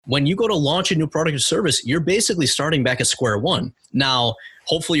when you go to launch a new product or service, you're basically starting back at square one. Now,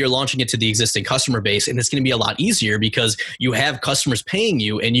 hopefully you're launching it to the existing customer base, and it's going to be a lot easier because you have customers paying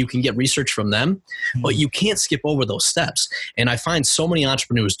you and you can get research from them, but you can't skip over those steps. And I find so many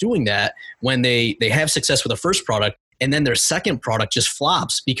entrepreneurs doing that when they have success with a first product and then their second product just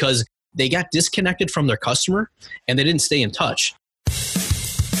flops because they got disconnected from their customer and they didn't stay in touch.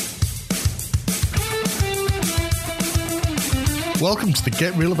 Welcome to the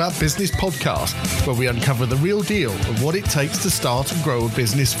Get Real About Business podcast, where we uncover the real deal of what it takes to start and grow a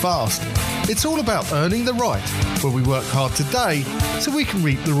business fast. It's all about earning the right, where we work hard today so we can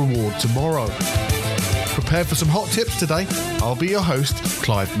reap the reward tomorrow. Prepare for some hot tips today. I'll be your host,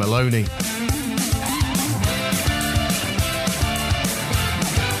 Clive Maloney.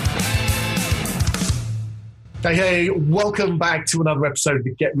 Hey, welcome back to another episode of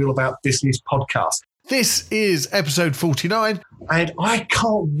the Get Real About Business podcast. This is episode 49, and I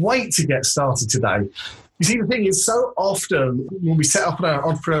can't wait to get started today. You see, the thing is, so often when we set up on our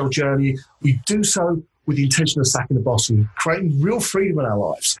entrepreneurial journey, we do so with the intention of sacking the boss and creating real freedom in our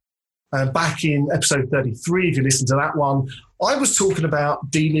lives. Back in episode 33, if you listen to that one, I was talking about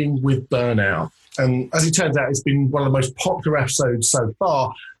dealing with burnout. And as it turns out, it's been one of the most popular episodes so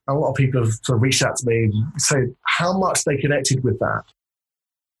far. And a lot of people have sort of reached out to me and said how much they connected with that.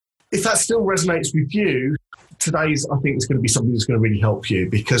 If that still resonates with you, today's, I think, is going to be something that's going to really help you,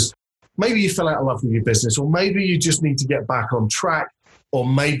 because maybe you fell out of love with your business, or maybe you just need to get back on track, or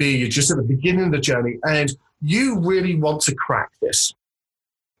maybe you're just at the beginning of the journey and you really want to crack this.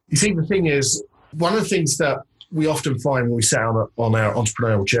 You see, the thing is, one of the things that we often find when we set out on our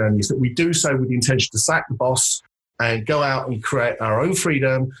entrepreneurial journey is that we do so with the intention to sack the boss and go out and create our own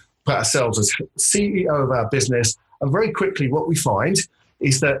freedom, put ourselves as CEO of our business. And very quickly what we find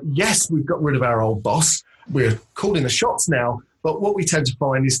is that, yes, we've got rid of our old boss. We're calling the shots now. But what we tend to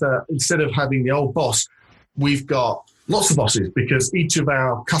find is that instead of having the old boss, we've got lots of bosses, because each of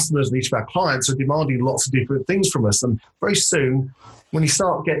our customers and each of our clients are demanding lots of different things from us. And very soon, when you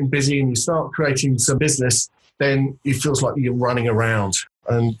start getting busy and you start creating some business, then it feels like you're running around.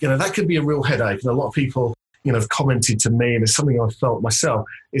 And, that could be a real headache. And a lot of people, have commented to me, and it's something I've felt myself,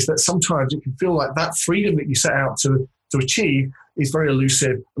 is that sometimes it can feel like that freedom that you set out to achieve is very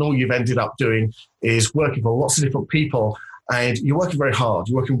elusive, and all you've ended up doing is working for lots of different people, and you're working very hard.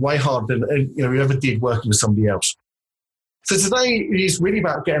 You're working way harder than you ever did working with somebody else. So today is really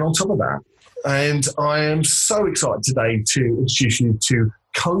about getting on top of that, and I am so excited today to introduce you to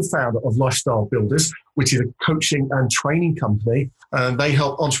co-founder of Lifestyle Builders, which is a coaching and training company, and they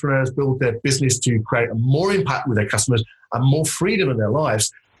help entrepreneurs build their business to create more impact with their customers and more freedom in their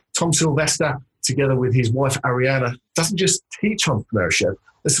lives. Tom Sylvester, together with his wife, Ariana, doesn't just teach entrepreneurship.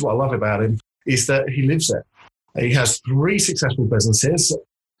 This is what I love about him, is that he lives it. He has 3 successful businesses,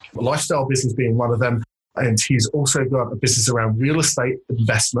 a lifestyle business being one of them. And he's also got a business around real estate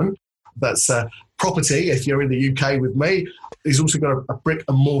investment. That's property, if you're in the UK with me. He's also got a brick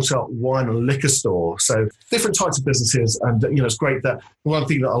and mortar wine and liquor store. So different types of businesses. And, it's great that one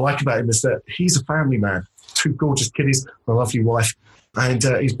thing that I like about him is that he's a family man. 2 gorgeous kiddies, a lovely wife. And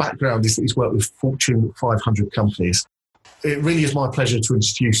his background is that he's worked with Fortune 500 companies. It really is my pleasure to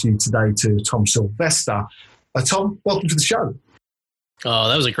introduce you today to Tom Sylvester. Tom, welcome to the show. Oh,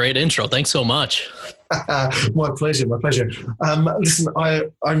 that was a great intro. Thanks so much. My pleasure. Listen, I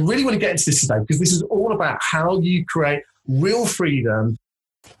really want to get into this today, because this is all about how you create real freedom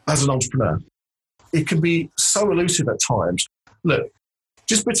as an entrepreneur. It can be so elusive at times. Look,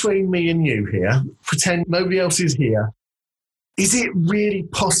 just between me and you here, pretend nobody else is here. Is it really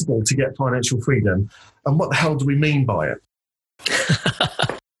possible to get financial freedom? And what the hell do we mean by it?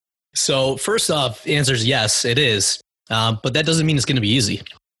 So first off, the answer is yes, it is. But that doesn't mean it's going to be easy.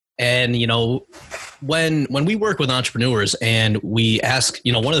 And, when we work with entrepreneurs and we ask,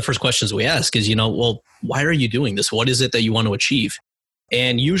 one of the first questions we ask is, well, why are you doing this? What is it that you want to achieve?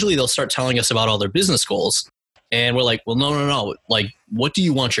 And usually they'll start telling us about all their business goals. And we're like, well, no. Like, what do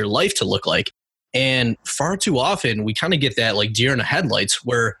you want your life to look like? And far too often we kind of get that like deer in the headlights,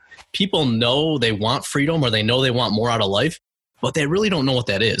 where people know they want freedom or they know they want more out of life, but they really don't know what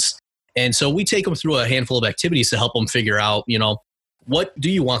that is. And so we take them through a handful of activities to help them figure out, what do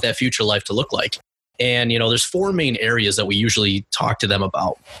you want that future life to look like? And, there's 4 main areas that we usually talk to them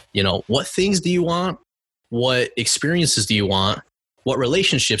about. What things do you want? What experiences do you want? What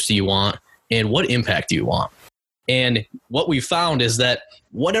relationships do you want? And what impact do you want? And what we found is that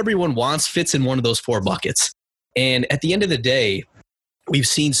what everyone wants fits in one of those 4 buckets. And at the end of the day, we've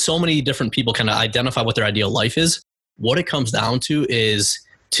seen so many different people kind of identify what their ideal life is. What it comes down to is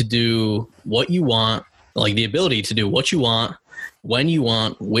to do what you want, like the ability to do what you want when you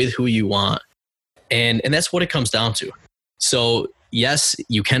want, with who you want. And that's what it comes down to. So yes,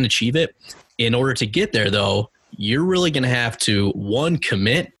 you can achieve it. In order to get there though, you're really going to have to, one,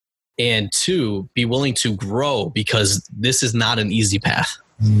 commit, and two, be willing to grow, because this is not an easy path.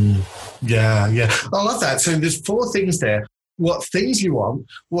 Yeah. I love that. So there's 4 things there. What things you want,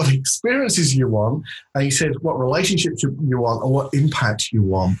 what experiences you want, and you said what relationships you want, or what impact you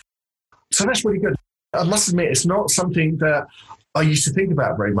want. So that's really good. I must admit, it's not something that I used to think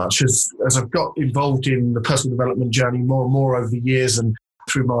about very much as I've got involved in the personal development journey more and more over the years, and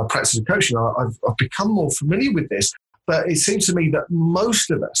through my practice of coaching, I've become more familiar with this. But it seems to me that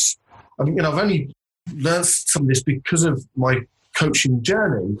most of us, I mean, I've only learned some of this because of my coaching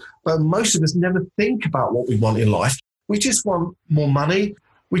journey, but most of us never think about what we want in life. We just want more money.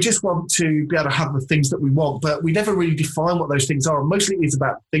 We just want to be able to have the things that we want, but we never really define what those things are. And mostly it's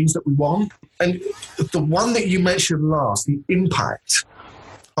about things that we want. And the one that you mentioned last, the impact,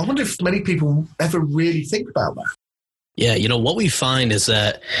 I wonder if many people ever really think about that. Yeah, what we find is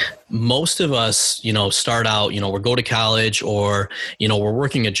that most of us, start out, we go to college, or, we're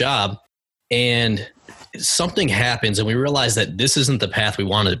working a job, and something happens and we realize that this isn't the path we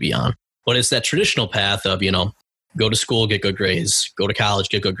wanted to be on. But it's that traditional path of, go to school, get good grades, go to college,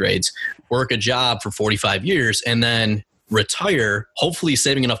 get good grades, work a job for 45 years, and then retire, hopefully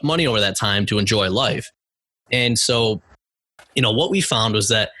saving enough money over that time to enjoy life. And so, what we found was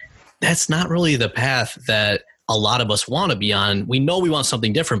that that's not really the path that a lot of us want to be on. We know we want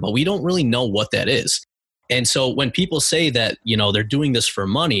something different, but we don't really know what that is. And so when people say that, they're doing this for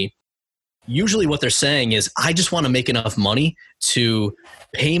money, usually what they're saying is, I just want to make enough money to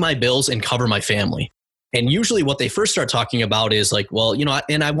pay my bills and cover my family. And usually what they first start talking about is like, well,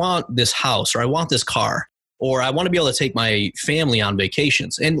 and I want this house, or I want this car, or I want to be able to take my family on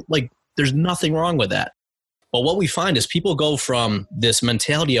vacations. And like, there's nothing wrong with that. But what we find is people go from this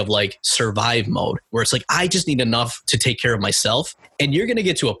mentality of like survive mode, where it's like, I just need enough to take care of myself. And you're going to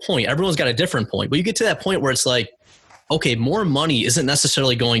get to a point, everyone's got a different point, but you get to that point where it's like, okay, more money isn't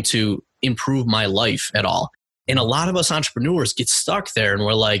necessarily going to improve my life at all. And a lot of us entrepreneurs get stuck there, and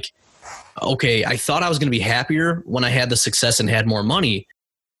we're like, okay, I thought I was going to be happier when I had the success and had more money,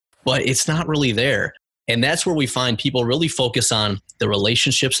 but it's not really there. And that's where we find people really focus on the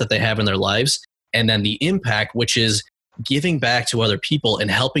relationships that they have in their lives, and then the impact, which is giving back to other people and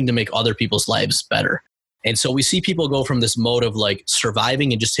helping to make other people's lives better. And so we see people go from this mode of like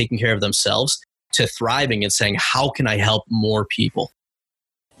surviving and just taking care of themselves to thriving and saying, how can I help more people?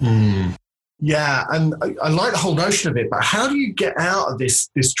 Yeah, and I like the whole notion of it, but how do you get out of this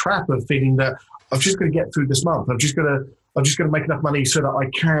trap of thinking that I'm just going to get through this month, I'm just going to make enough money so that I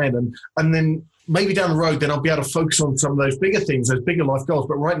can, and then maybe down the road, then I'll be able to focus on some of those bigger things, those bigger life goals.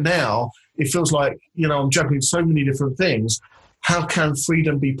 But right now, it feels like, I'm juggling so many different things. How can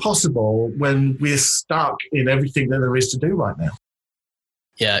freedom be possible when we're stuck in everything that there is to do right now?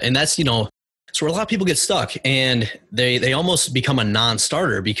 Yeah, and that's, so a lot of people get stuck, and they almost become a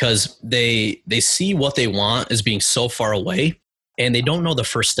non-starter because they see what they want as being so far away, and they don't know the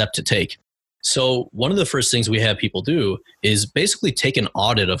first step to take. So one of the first things we have people do is basically take an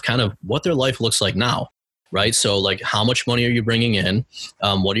audit of kind of what their life looks like now, right? So like, how much money are you bringing in?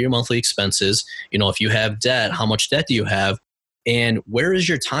 What are your monthly expenses? If you have debt, how much debt do you have? And where is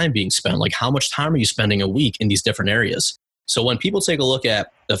your time being spent? Like, how much time are you spending a week in these different areas? So when people take a look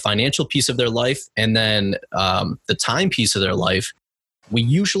at the financial piece of their life and then the time piece of their life, we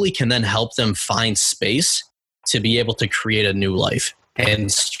usually can then help them find space to be able to create a new life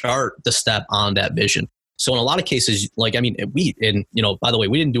and start the step on that vision. So in a lot of cases, like, by the way,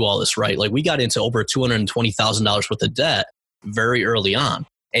 we didn't do all this right. Like, we got into over $220,000 worth of debt very early on.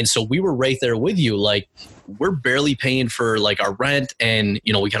 And so we were right there with you. Like, we're barely paying for like our rent, and,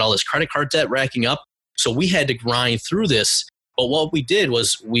 we got all this credit card debt racking up. So we had to grind through this. But what we did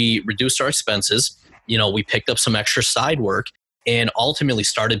was we reduced our expenses. We picked up some extra side work and ultimately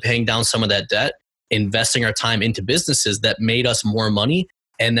started paying down some of that debt, investing our time into businesses that made us more money,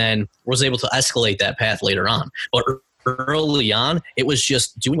 and then was able to escalate that path later on. But early on, it was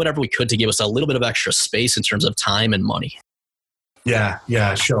just doing whatever we could to give us a little bit of extra space in terms of time and money. Yeah,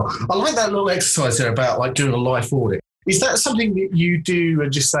 sure. I like that little exercise there about like doing a life audit. Is that something that you do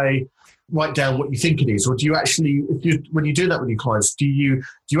and just say, write down what you think it is? Or do you actually, when you do that with your clients, do you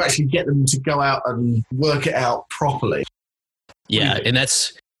actually get them to go out and work it out properly? Yeah, and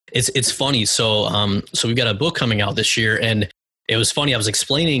it's funny. So we've got a book coming out this year, and it was funny. I was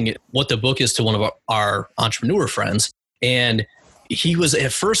explaining what the book is to one of our entrepreneur friends, and he was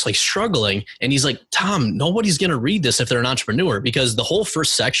at first like struggling, and he's like, Tom, nobody's going to read this if they're an entrepreneur, because the whole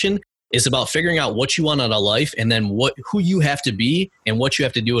first section is about figuring out what you want out of life and then who you have to be and what you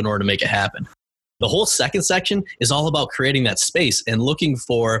have to do in order to make it happen. The whole second section is all about creating that space and looking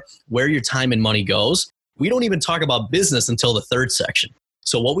for where your time and money goes. We don't even talk about business until the third section.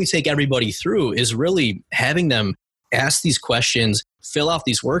 So what we take everybody through is really having them ask these questions, fill out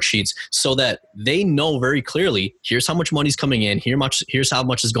these worksheets so that they know very clearly, here's how much money's coming in, here's how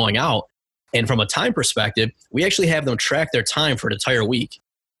much is going out. And from a time perspective, we actually have them track their time for an entire week.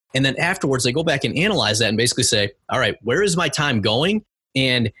 And then afterwards, they go back and analyze that and basically say, all right, where is my time going?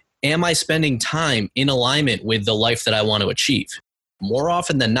 And am I spending time in alignment with the life that I want to achieve? More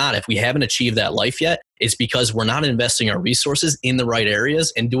often than not, if we haven't achieved that life yet, it's because we're not investing our resources in the right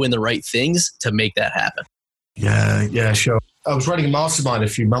areas and doing the right things to make that happen. Yeah, sure. I was running a mastermind a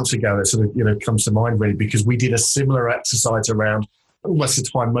few months ago that sort of, comes to mind really because we did a similar exercise around almost a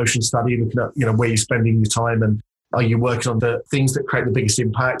time motion study, looking at, where you're spending your time and are you working on the things that create the biggest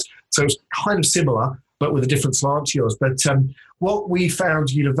impact. So it's kind of similar, but with a different slant to yours. But what we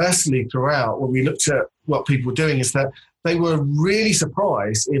found universally throughout when we looked at what people were doing is that they were really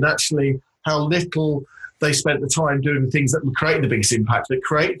surprised in actually how little they spent the time doing the things that would create the biggest impact, that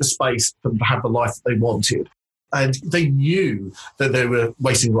create the space for them to have the life that they wanted. And they knew that they were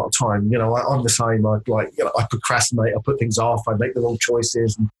wasting a lot of time. I'm the same. I procrastinate. I put things off. I make the wrong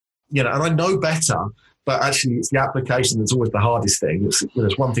choices. And I know better, but actually it's the application that's always the hardest thing.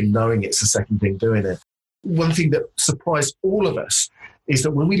 It's one thing knowing it's the second thing doing it. One thing that surprised all of us is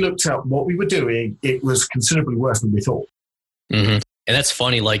that when we looked at what we were doing, it was considerably worse than we thought. Mm-hmm. And that's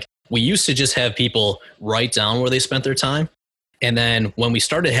funny. Like we used to just have people write down where they spent their time. And then when we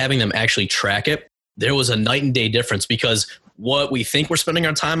started having them actually track it, there was a night and day difference because what we think we're spending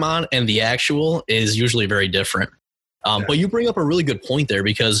our time on and the actual is usually very different. But you bring up a really good point there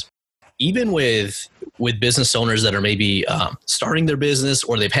because even with business owners that are maybe starting their business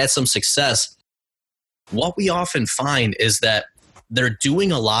or they've had some success, what we often find is that they're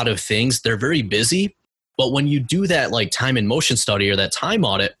doing a lot of things. They're very busy. But when you do that like time and motion study or that time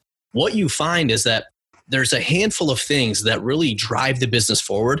audit, what you find is that there's a handful of things that really drive the business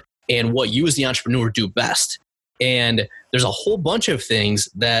forward and what you as the entrepreneur do best. And there's a whole bunch of things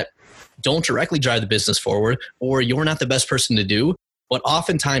that don't directly drive the business forward or you're not the best person to do. But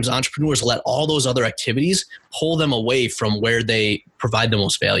oftentimes entrepreneurs let all those other activities pull them away from where they provide the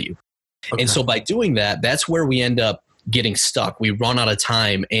most value. Okay. And so by doing that, that's where we end up getting stuck. We run out of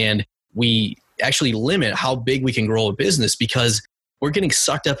time and we actually limit how big we can grow a business because we're getting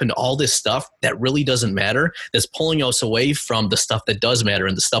sucked up into all this stuff that really doesn't matter, that's pulling us away from the stuff that does matter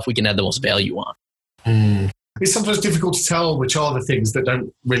and the stuff we can add the most value on. It's sometimes difficult to tell which are the things that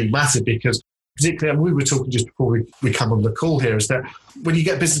don't really matter because particularly, and we were talking just before we come on the call here, is that when you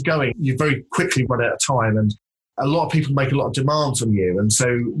get business going, you very quickly run out of time and a lot of people make a lot of demands on you. And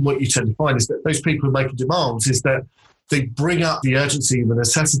so what you tend to find is that those people who make demands is that they bring up the urgency and the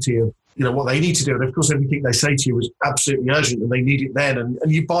necessity of what they need to do. And of course, everything they say to you is absolutely urgent and they need it then. And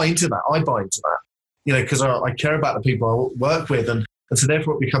you buy into that. I buy into that, because I care about the people I work with. And so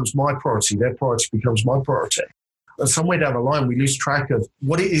therefore it becomes my priority. Their priority becomes my priority. And somewhere down the line, we lose track of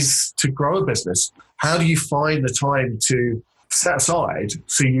what it is to grow a business. How do you find the time to set aside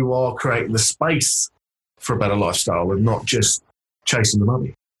so you are creating the space for a better lifestyle and not just chasing the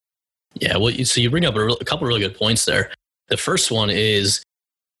money? Yeah, well, so you bring up a couple of really good points there. The first one is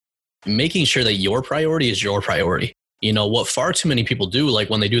making sure that your priority is your priority. What far too many people do,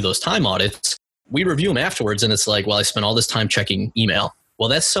 like when they do those time audits, we review them afterwards and it's like, well, I spent all this time checking email. Well,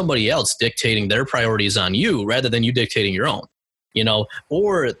 that's somebody else dictating their priorities on you rather than you dictating your own,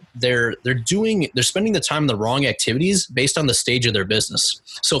 or they're spending the time on the wrong activities based on the stage of their business.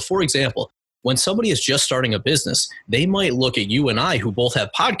 So for example, when somebody is just starting a business, they might look at you and I who both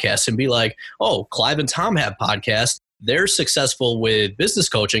have podcasts and be like, oh, Clive and Tom have podcasts. They're successful with business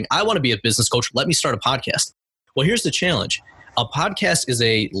coaching. I want to be a business coach. Let me start a podcast. Well, here's the challenge. A podcast is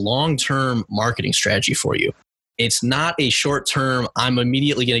a long-term marketing strategy for you. It's not a short-term, I'm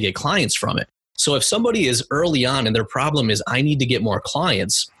immediately going to get clients from it. So if somebody is early on and their problem is, I need to get more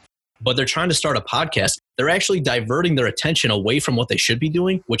clients, but they're trying to start a podcast, they're actually diverting their attention away from what they should be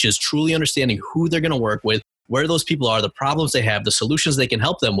doing, which is truly understanding who they're going to work with, where those people are, the problems they have, the solutions they can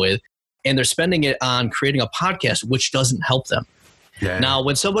help them with, and they're spending it on creating a podcast, which doesn't help them. Yeah. Now,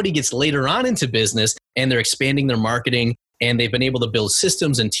 when somebody gets later on into business and they're expanding their marketing and they've been able to build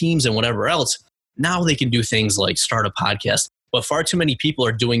systems and teams and whatever else, now they can do things like start a podcast. But far too many people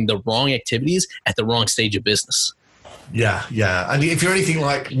are doing the wrong activities at the wrong stage of business. Yeah. And if you're anything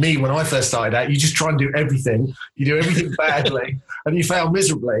like me when I first started out, you just try and do everything. You do everything badly and you fail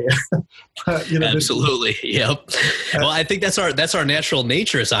miserably. But, absolutely. Yep. Well, I think that's our natural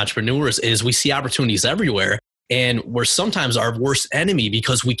nature as entrepreneurs is we see opportunities everywhere, and we're sometimes our worst enemy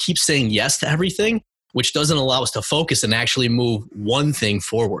because we keep saying yes to everything, which doesn't allow us to focus and actually move one thing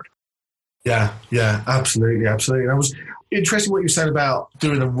forward. Yeah, absolutely. That was interesting what you said about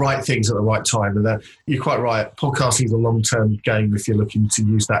doing the right things at the right time. And that you're quite right. Podcasting is a long-term game if you're looking to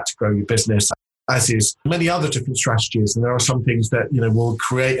use that to grow your business, as is many other different strategies. And there are some things that, will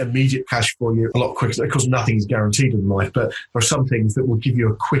create immediate cash for you a lot quicker. Of course, nothing is guaranteed in life, but there are some things that will give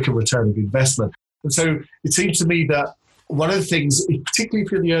you a quicker return of investment. And so it seems to me that one of the things, particularly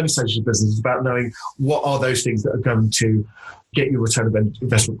if you're in the early stages of business, is about knowing what are those things that are going to get your return of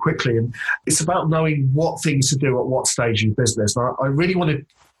investment quickly. And it's about knowing what things to do at what stage of your business. And I really want to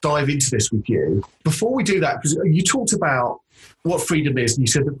dive into this with you. Before we do that, because you talked about what freedom is, and you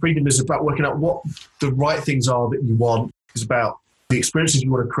said that freedom is about working out what the right things are that you want. It's about the experiences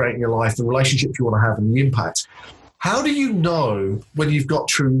you want to create in your life, the relationships you want to have, and the impact. How do you know when you've got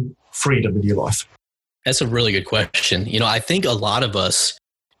true freedom in your life? That's a really good question. I think a lot of us,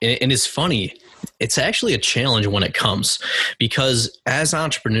 and it's funny, it's actually a challenge when it comes, because as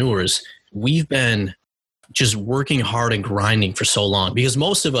entrepreneurs, we've been just working hard and grinding for so long, because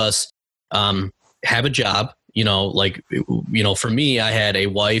most of us have a job, for me, I had a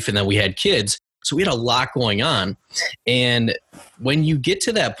wife and then we had kids. So we had a lot going on. And when you get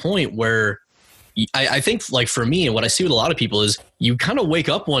to that point where I think, like, for me, and what I see with a lot of people is you kind of wake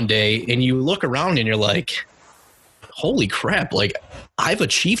up one day and you look around and you're like, holy crap, like, I've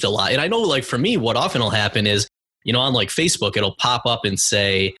achieved a lot. And I know, like, for me, what often will happen is, on like Facebook, it'll pop up and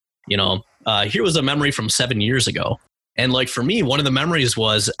say, here was a memory from 7 years ago. And like, for me, one of the memories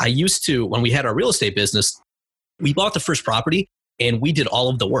was I used to, when we had our real estate business, we bought the first property and we did all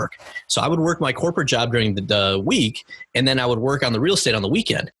of the work. So I would work my corporate job during the week, and then I would work on the real estate on the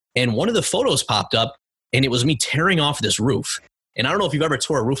weekend. And one of the photos popped up and it was me tearing off this roof. And I don't know if you've ever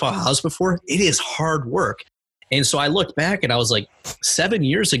tore a roof off a house before. It is hard work. And so I looked back and I was like, 7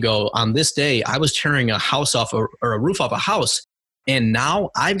 years ago on this day, I was tearing a house off or a roof off a house. And now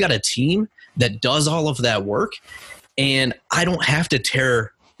I've got a team that does all of that work, and I don't have to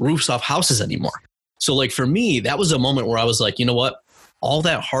tear roofs off houses anymore. So like, for me, that was a moment where I was like, you know what? All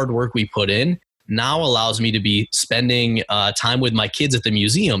that hard work we put in now allows me to be spending time with my kids at the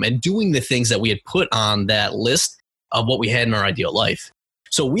museum and doing the things that we had put on that list of what we had in our ideal life.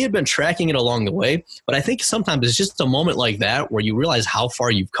 So we had been tracking it along the way, but I think sometimes it's just a moment like that where you realize how far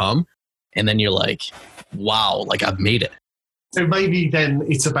you've come, and then you're like, wow, like, I've made it. So maybe then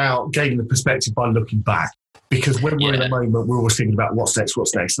it's about gaining the perspective by looking back, because when we're in a moment, we're always thinking about what's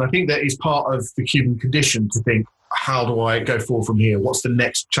next. And I think that is part of the human condition to think, how do I go forward from here? What's the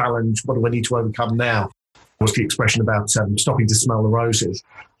next challenge? What do I need to overcome now? What's the expression about stopping to smell the roses?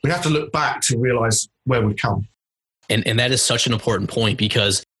 We have to look back to realize where we've come. And that is such an important point,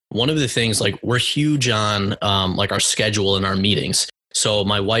 because one of the things, like, we're huge on like our schedule and our meetings. So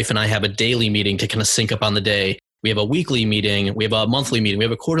my wife and I have a daily meeting to kind of sync up on the day. We have a weekly meeting. We have a monthly meeting. We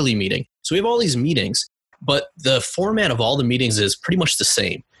have a quarterly meeting. So we have all these meetings, but the format of all the meetings is pretty much the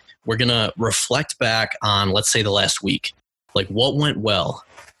same. We're going to reflect back on, let's say, the last week, like what went well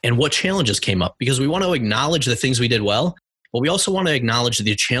and what challenges came up, because we want to acknowledge the things we did well, but we also want to acknowledge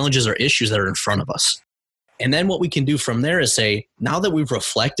the challenges or issues that are in front of us. And then what we can do from there is say, now that we've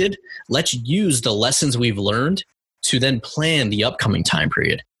reflected, let's use the lessons we've learned to then plan the upcoming time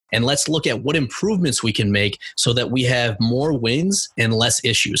period. And let's look at what improvements we can make so that we have more wins and less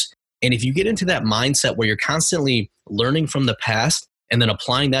issues. And if you get into that mindset where you're constantly learning from the past and then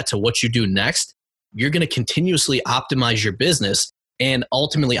applying that to what you do next, you're going to continuously optimize your business and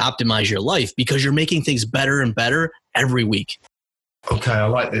ultimately optimize your life, because you're making things better and better every week. Okay, I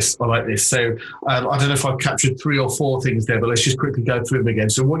like this. So I don't know if I've captured 3 or 4 things there, but let's just quickly go through them again.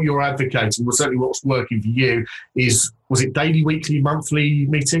 So what you're advocating, well, certainly what's working for you is, was it daily, weekly, monthly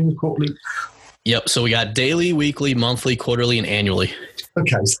meetings, quarterly? Yep. So we got daily, weekly, monthly, quarterly, and annually.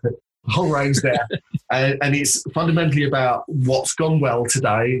 Okay, so the whole range there. And it's fundamentally about what's gone well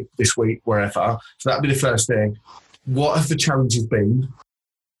today, this week, wherever. So that'd be the first thing. What have the challenges been?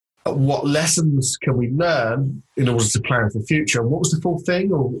 What lessons can we learn in order to plan for the future? And what was the full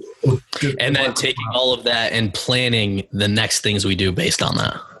thing? And then taking all of that and planning the next things we do based on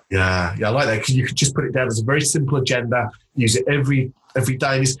that. Yeah, I like that, because you could just put it down as a very simple agenda, use it every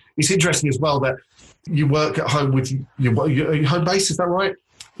day. And it's interesting as well that you work at home with your home base, is that right?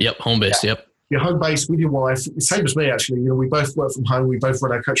 Yep, home base, yep. You're home based with your wife, same as me actually. We both work from home. We both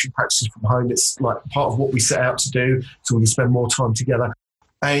run our coaching practices from home. It's like part of what we set out to do, so we can spend more time together.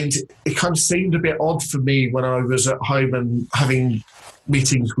 And it kind of seemed a bit odd for me when I was at home and having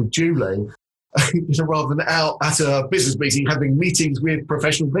meetings with Julie, rather than out at a business meeting having meetings with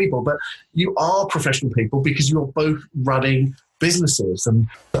professional people. But you are professional people because you're both running businesses. And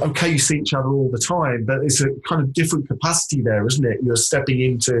okay, you see each other all the time, but it's a kind of different capacity there, isn't it? You're stepping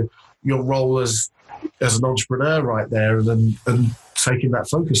into your role as an entrepreneur right there and taking that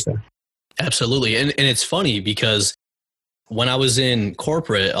focus there. Absolutely. And it's funny because when I was in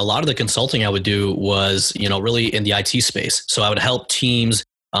corporate, a lot of the consulting I would do was, really in the IT space. So I would help teams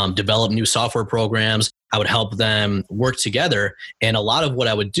develop new software programs. I would help them work together. And a lot of what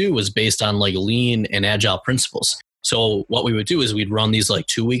I would do was based on like lean and agile principles. So what we would do is we'd run these like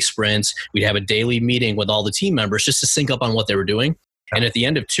 2-week sprints. We'd have a daily meeting with all the team members just to sync up on what they were doing. And at the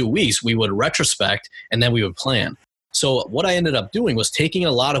end of 2 weeks, we would retrospect and then we would plan. So what I ended up doing was taking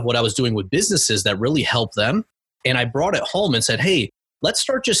a lot of what I was doing with businesses that really helped them. And I brought it home and said, hey, let's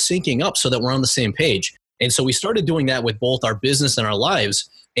start just syncing up so that we're on the same page. And so we started doing that with both our business and our lives.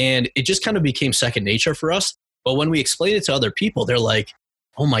 And it just kind of became second nature for us. But when we explained it to other people, they're like,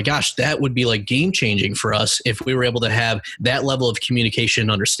 oh my gosh, that would be like game changing for us if we were able to have that level of communication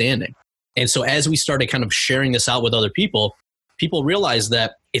and understanding. And so as we started kind of sharing this out with other people, people realized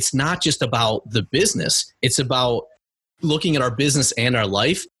that it's not just about the business. It's about looking at our business and our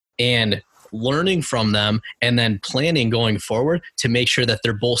life and learning from them and then planning going forward to make sure that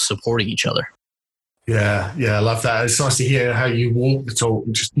they're both supporting each other. Yeah, I love that. It's nice to hear how you walk the talk,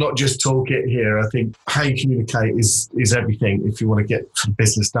 not just talk it here. I think how you communicate is everything if you want to get some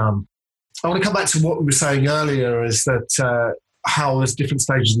business done. I want to come back to what we were saying earlier, is that how there's different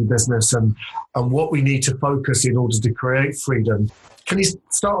stages in business and what we need to focus in order to create freedom. Can you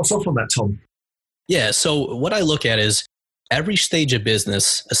start us off on that, Tom? Yeah, so what I look at is every stage of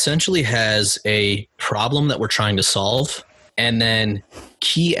business essentially has a problem that we're trying to solve, and then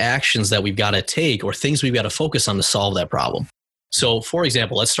key actions that we've got to take or things we've got to focus on to solve that problem. So for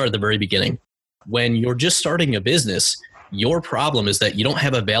example, let's start at the very beginning. When you're just starting a business, your problem is that you don't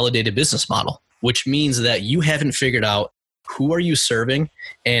have a validated business model, which means that you haven't figured out who are you serving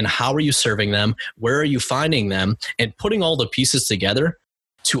and how are you serving them, where are you finding them, and putting all the pieces together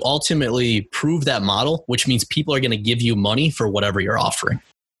to ultimately prove that model, which means people are going to give you money for whatever you're offering.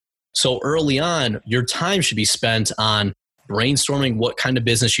 So early on, your time should be spent on brainstorming what kind of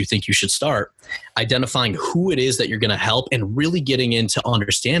business you think you should start, identifying who it is that you're going to help, and really getting in to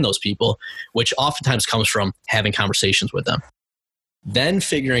understand those people, which oftentimes comes from having conversations with them. Then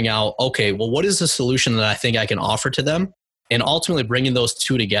figuring out, okay, well, what is the solution that I think I can offer to them? And ultimately bringing those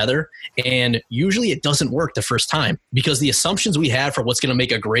two together. And usually it doesn't work the first time because the assumptions we have for what's going to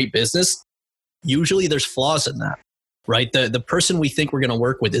make a great business, usually there's flaws in that, right? The person we think we're going to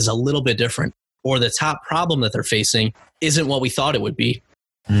work with is a little bit different, or the top problem that they're facing isn't what we thought it would be.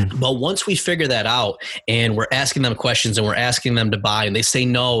 But once we figure that out and we're asking them questions and we're asking them to buy and they say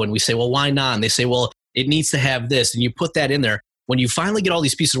no, and we say, well, why not? And they say, well, it needs to have this. And you put that in there. When you finally get all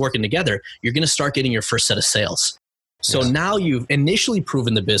these pieces working together, you're going to start getting your first set of sales. So now you've initially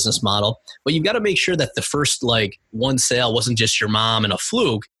proven the business model, but you've got to make sure that the first one sale wasn't just your mom and a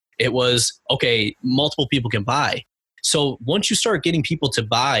fluke. It was, okay, multiple people can buy. So once you start getting people to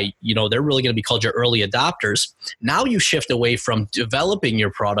buy, they're really going to be called your early adopters. Now you shift away from developing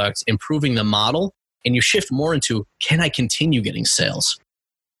your product, improving the model, and you shift more into, can I continue getting sales?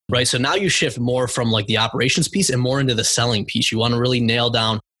 Right? So now you shift more from the operations piece and more into the selling piece. You want to really nail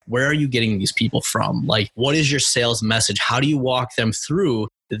down, where are you getting these people from? What is your sales message? How do you walk them through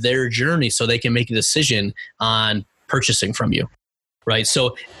their journey so they can make a decision on purchasing from you? Right.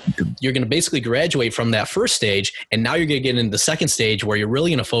 So you're going to basically graduate from that first stage. And now you're going to get into the second stage where you're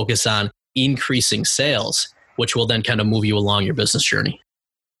really going to focus on increasing sales, which will then kind of move you along your business journey.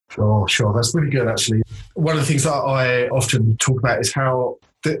 Sure. That's really good, actually. One of the things that I often talk about is how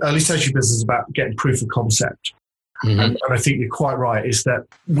the early stage of business is about getting proof of concept. Mm-hmm. And I think you're quite right, is that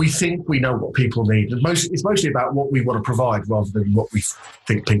we think we know what people need. And it's mostly about what we want to provide rather than what we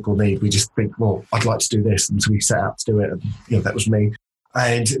think people need. We just think, well, I'd like to do this. And so we set out to do it. And, that was me.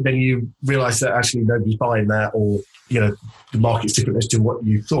 And then you realize that actually nobody's buying that, or, the market's different as to what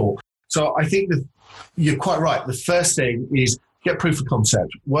you thought. So I think that you're quite right. The first thing is get proof of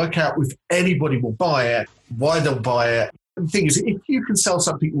concept. Work out if anybody will buy it, why they'll buy it. And the thing is, if you can sell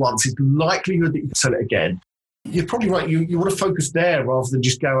something once, it's likelihood that you can sell it again. You're probably right. You want to focus there rather than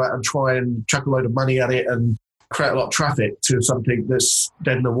just go out and try and chuck a load of money at it and create a lot of traffic to something that's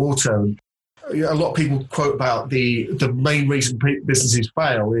dead in the water. And a lot of people quote about the main reason businesses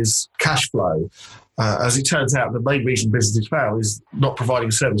fail is cash flow. As it turns out, the main reason businesses fail is not providing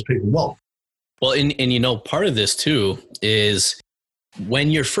a service people want. Well, and part of this too is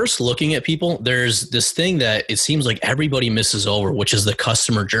When you're first looking at people, there's this thing that it seems like everybody misses over, which is the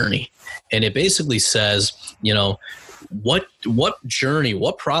customer journey. And it basically says, what journey,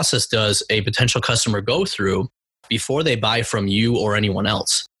 what process does a potential customer go through before they buy from you or anyone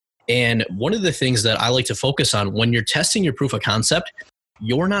else? And one of the things that I like to focus on when you're testing your proof of concept,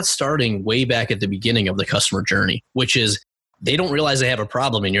 you're not starting way back at the beginning of the customer journey, which is they don't realize they have a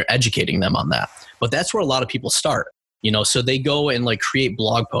problem and you're educating them on that. But that's where a lot of people start. So they go and like create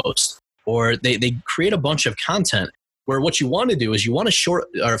blog posts, or they create a bunch of content where what you want to do is you want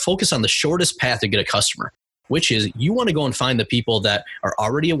to focus on the shortest path to get a customer, which is you want to go and find the people that are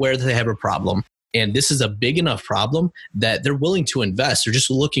already aware that they have a problem. And this is a big enough problem that they're willing to invest. They're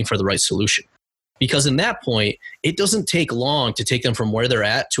just looking for the right solution. Because in that point, it doesn't take long to take them from where they're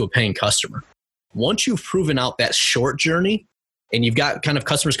at to a paying customer. Once you've proven out that short journey, and you've got kind of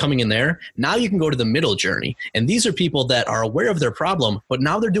customers coming in there, now you can go to the middle journey. And these are people that are aware of their problem, but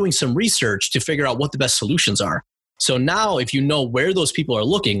now they're doing some research to figure out what the best solutions are. So now if you know where those people are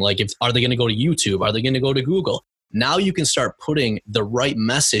looking, like are they going to go to YouTube? Are they going to go to Google? Now you can start putting the right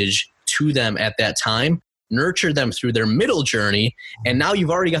message to them at that time, nurture them through their middle journey. And now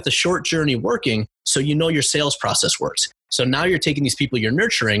you've already got the short journey working. So you know your sales process works. So now you're taking these people you're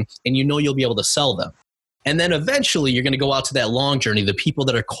nurturing and you'll be able to sell them. And then eventually you're going to go out to that long journey, the people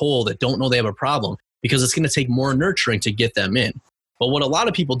that are cold, that don't know they have a problem, because it's going to take more nurturing to get them in. But what a lot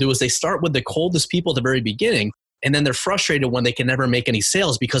of people do is they start with the coldest people at the very beginning, and then they're frustrated when they can never make any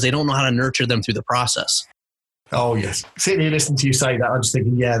sales because they don't know how to nurture them through the process. Oh, yes. Sitting here listening to you say that, I'm just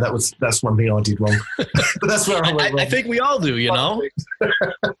thinking, yeah, that's one thing I did wrong. But that's where I went wrong. I think we all do, we don't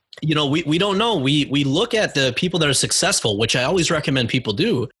know. We look at the people that are successful, which I always recommend people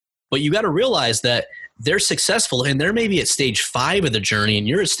do, but you got to realize that they're successful and they're maybe at stage 5 of the journey and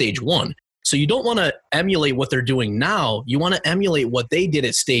you're at stage 1. So you don't want to emulate what they're doing now. You want to emulate what they did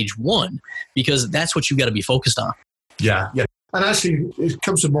at stage 1, because that's what you got to be focused on. Yeah. And actually, it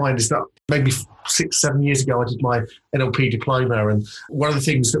comes to mind is that maybe 6-7 years ago, I did my NLP diploma. And one of the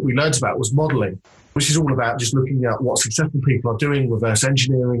things that we learned about was modeling, which is all about just looking at what successful people are doing, reverse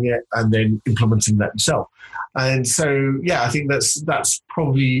engineering it, and then implementing that yourself. And so, yeah, I think that's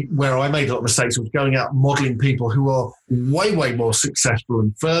probably where I made a lot of mistakes, was going out and modeling people who are way, way more successful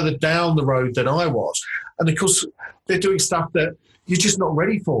and further down the road than I was. And of course, they're doing stuff that you're just not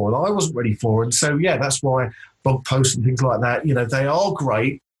ready for, and I wasn't ready for. And so, yeah, that's why blog posts and things like that, they are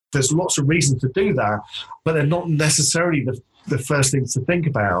great. There's lots of reasons to do that, but they're not necessarily the first things to think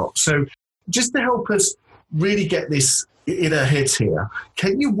about. So just to help us really get this in our heads here,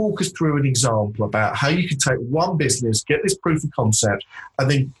 can you walk us through an example about how you can take one business, get this proof of concept, and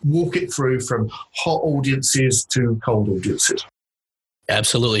then walk it through from hot audiences to cold audiences?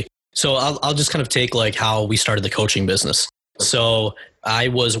 Absolutely. So I'll just kind of take like how we started the coaching business. So I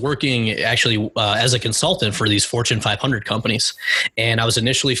was working actually as a consultant for these Fortune 500 companies. And I was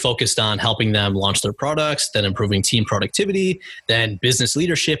initially focused on helping them launch their products, then improving team productivity, then business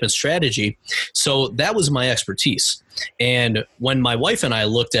leadership and strategy. So that was my expertise. And when my wife and I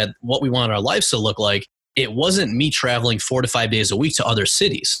looked at what we wanted our lives to look like, it wasn't me traveling 4 to 5 days a week to other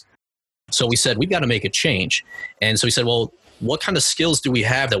cities. So we said, we've got to make a change. And so we said, well, what kind of skills do we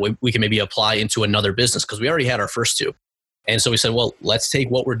have that we can maybe apply into another business? Because we already had our first 2. And so we said, well, let's take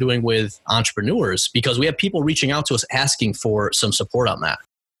what we're doing with entrepreneurs, because we have people reaching out to us asking for some support on that.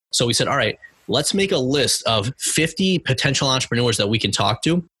 So we said, all right, let's make a list of 50 potential entrepreneurs that we can talk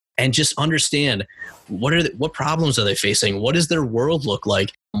to and just understand what problems are they facing? What does their world look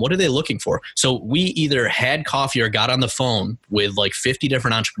like? What are they looking for? So we either had coffee or got on the phone with like 50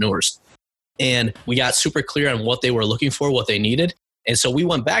 different entrepreneurs, and we got super clear on what they were looking for, what they needed. And so we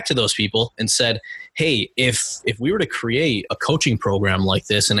went back to those people and said, hey, if we were to create a coaching program like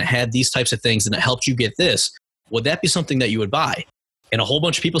this and it had these types of things and it helped you get this, would that be something that you would buy? And a whole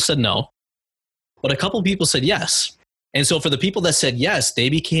bunch of people said no, but a couple of people said yes. And so for the people that said yes, they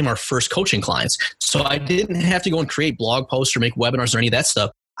became our first coaching clients. So I didn't have to go and create blog posts or make webinars or any of that stuff.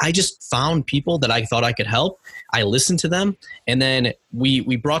 I just found people that I thought I could help. I listened to them, and then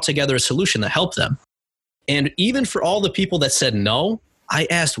we brought together a solution that helped them. And even for all the people that said no, I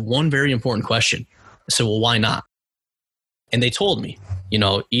asked one very important question. I said, well, why not? And they told me,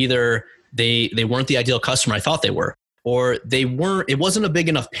 either they weren't the ideal customer I thought they were, or it wasn't a big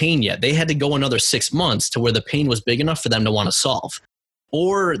enough pain yet. They had to go another 6 months to where the pain was big enough for them to want to solve,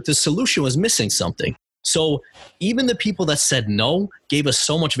 or the solution was missing something. So even the people that said no gave us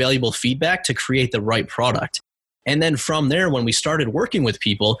so much valuable feedback to create the right product. And then from there, when we started working with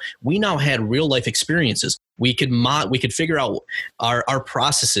people, we now had real life experiences. We could figure out our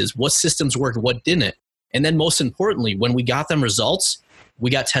processes, what systems worked, what didn't. And then most importantly, when we got them results, we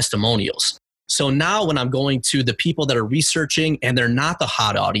got testimonials. So now when I'm going to the people that are researching and they're not the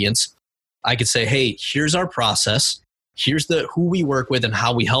hot audience, I could say, hey, here's our process. Here's who we work with and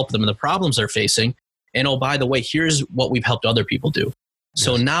how we help them and the problems they're facing. And oh, by the way, here's what we've helped other people do. Yes.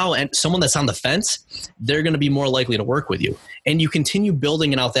 So now, and someone that's on the fence, they're going to be more likely to work with you. And you continue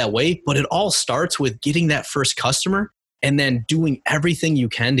building it out that way, but it all starts with getting that first customer and then doing everything you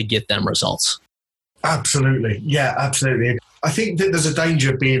can to get them results. Absolutely. Yeah, absolutely. I think that there's a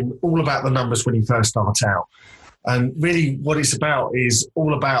danger of being all about the numbers when you first start out. And really what it's about is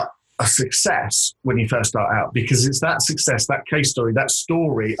all about a success when you first start out, because it's that success, that case story, that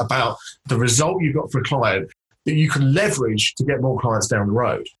story about the result you got for a client that you can leverage to get more clients down the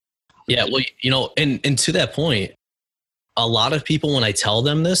road. Yeah, well, and to that point, a lot of people, when I tell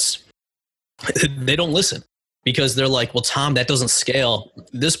them this, they don't listen because they're like, well, Tom, that doesn't scale.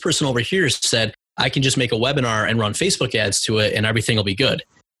 This person over here said, I can just make a webinar and run Facebook ads to it and everything will be good.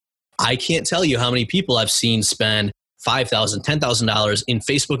 I can't tell you how many people I've seen spend $5,000, $10,000 in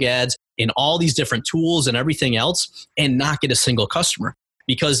Facebook ads, in all these different tools and everything else, and not get a single customer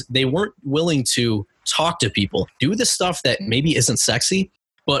because they weren't willing to talk to people, do the stuff that maybe isn't sexy,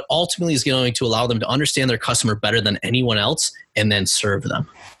 but ultimately is going to allow them to understand their customer better than anyone else and then serve them.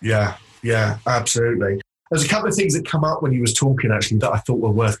 Yeah, absolutely. There's a couple of things that come up when you was talking actually that I thought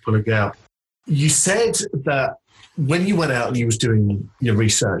were worth pulling out. You said that when you went out and you was doing your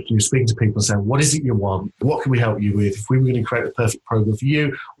research, you were speaking to people and saying, what is it you want? What can we help you with? If we were going to create a perfect program for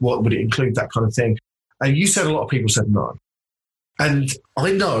you, what would it include? That kind of thing. And you said a lot of people said no. And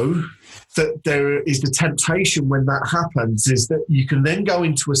I know that there is the temptation when that happens is that you can then go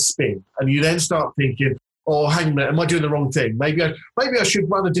into a spin and you then start thinking, oh, hang on a minute, am I doing the wrong thing? Maybe I should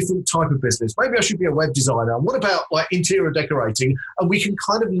run a different type of business. Maybe I should be a web designer. What about like interior decorating? And we can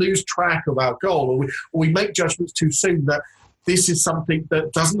kind of lose track of our goal, or we make judgments too soon that this is something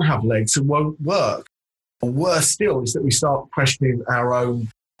that doesn't have legs and won't work. Or worse still is that we start questioning our own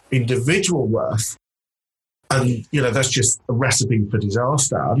individual worth. And, that's just a recipe for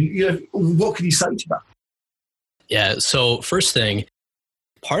disaster. What can you say to that? Yeah, so first thing,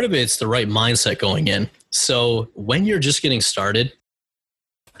 part of it's the right mindset going in. So when you're just getting started,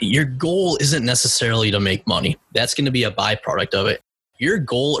 your goal isn't necessarily to make money. That's going to be a byproduct of it. Your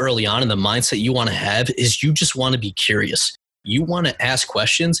goal early on in the mindset you want to have is you just want to be curious. You want to ask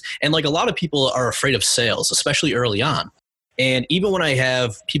questions. And like a lot of people are afraid of sales, especially early on. And even when I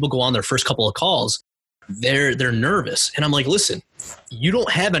have people go on their first couple of calls, they're nervous. And I'm like, listen, you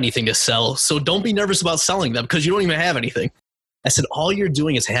don't have anything to sell. So don't be nervous about selling them because you don't even have anything. I said, all you're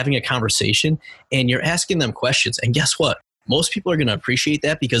doing is having a conversation and you're asking them questions. And guess what? Most people are going to appreciate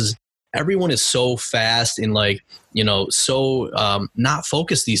that because everyone is so fast and so not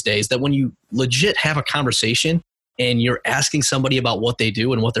focused these days that when you legit have a conversation and you're asking somebody about what they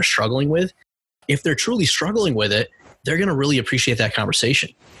do and what they're struggling with, if they're truly struggling with it, they're going to really appreciate that conversation.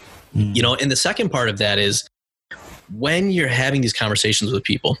 And the second part of that is when you're having these conversations with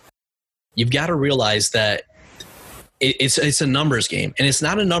people, you've got to realize that it's a numbers game. And it's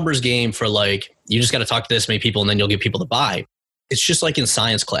not a numbers game for like, you just got to talk to this many people and then you'll get people to buy. It's just like in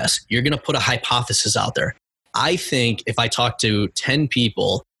science class. You're going to put a hypothesis out there. I think if I talk to 10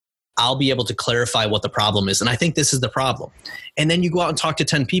 people, I'll be able to clarify what the problem is. And I think this is the problem. And then you go out and talk to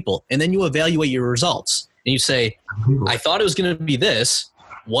 10 people and then you evaluate your results. And you say, I thought it was going to be this.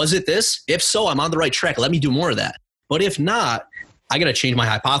 Was it this? If so, I'm on the right track. Let me do more of that. But if not, I got to change my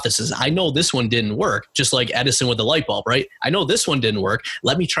hypothesis. I know this one didn't work, just like Edison with the light bulb, right? I know this one didn't work.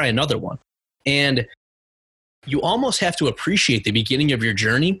 Let me try another one. And you almost have to appreciate the beginning of your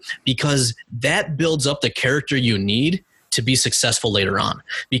journey because that builds up the character you need to be successful later on.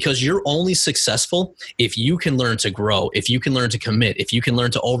 Because you're only successful if you can learn to grow, if you can learn to commit, if you can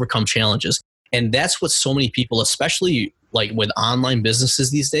learn to overcome challenges. And that's what so many people, especially like with online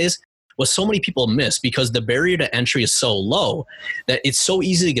businesses these days, what so many people miss because the barrier to entry is so low that it's so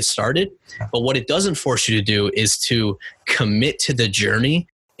easy to get started. But what it doesn't force you to do is to commit to the journey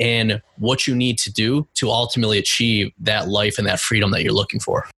and what you need to do to ultimately achieve that life and that freedom that you're looking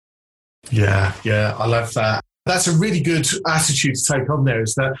for. Yeah, I love that. That's a really good attitude to take on there,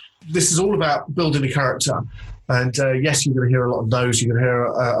 is that this is all about building a character. And yes, you're going to hear a lot of no's, you're going to hear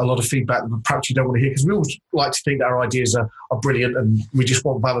a lot of feedback that perhaps you don't want to hear, because we always like to think that our ideas are brilliant and we just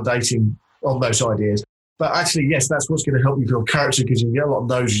want validating on those ideas. But actually, yes, that's what's going to help you build character, because you can get a lot of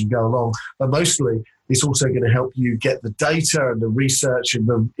no's as you go along. But mostly, it's also going to help you get the data and the research and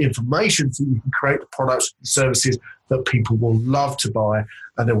the information so you can create the products and services that people will love to buy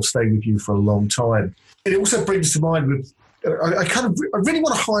and they will stay with you for a long time. It also brings to mind with I really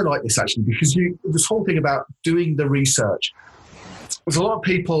want to highlight this actually, because this whole thing about doing the research. There's a lot of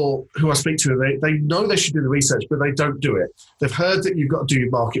people who I speak to, they know they should do the research, but they don't do it. They've heard that you've got to do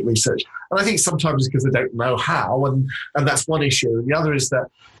your market research. And I think sometimes it's because they don't know how, and that's one issue. And the other is that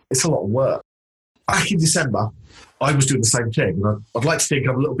it's a lot of work. Back in December, I was doing the same thing. And I'd like to think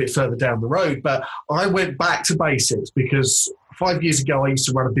I'm a little bit further down the road, but I went back to basics because 5 years ago, I used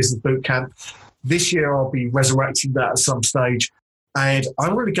to run a business boot camp. This year, I'll be resurrecting that at some stage. And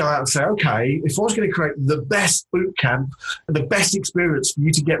I'm going to go out and say, okay, if I was going to create the best boot camp and the best experience for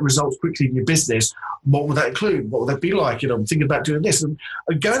you to get results quickly in your business, what would that include? What would that be like? I'm thinking about doing this. And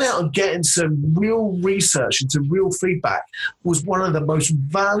going out and getting some real research and some real feedback was one of the most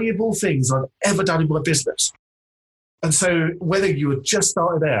valuable things I've ever done in my business. And so whether you were just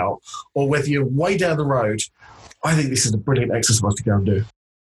started out or whether you're way down the road, I think this is a brilliant exercise to go and do.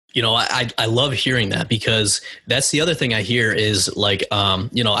 I love hearing that, because that's the other thing I hear is like,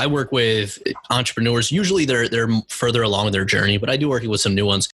 I work with entrepreneurs. Usually they're further along in their journey, but I do work with some new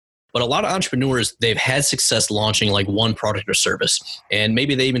ones. But a lot of entrepreneurs, they've had success launching like one product or service. And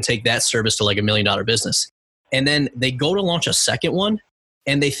maybe they even take that service to like $1 million business. And then they go to launch a second one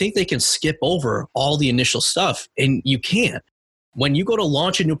and they think they can skip over all the initial stuff. And you can't. When you go to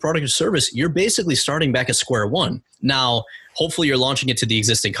launch a new product or service, you're basically starting back at square one. Now, hopefully you're launching it to the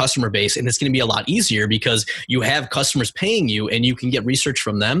existing customer base, and it's going to be a lot easier because you have customers paying you and you can get research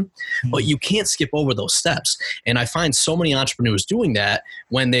from them, but you can't skip over those steps. And I find so many entrepreneurs doing that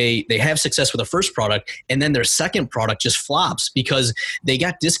when they have success with a first product and then their second product just flops because they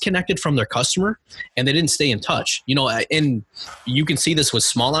got disconnected from their customer and they didn't stay in touch. And you can see this with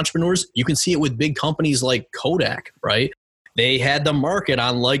small entrepreneurs. You can see it with big companies like Kodak, right? They had the market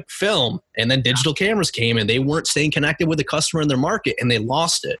on like film, and then digital cameras came and they weren't staying connected with the customer in their market and they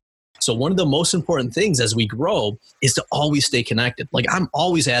lost it. So one of the most important things as we grow is to always stay connected. Like I'm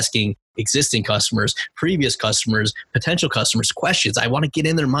always asking existing customers, previous customers, potential customers questions. I want to get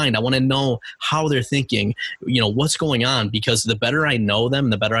in their mind. I want to know how they're thinking, what's going on, because the better I know them,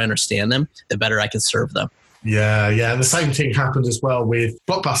 the better I understand them, the better I can serve them. Yeah. And the same thing happens as well with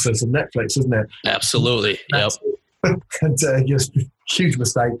blockbusters and Netflix, isn't it? Absolutely. Yep. And just huge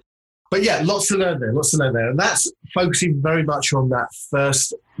mistake. But yeah, lots to learn there. And that's focusing very much on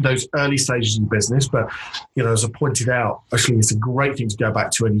those early stages in business. But, as I pointed out, actually, it's a great thing to go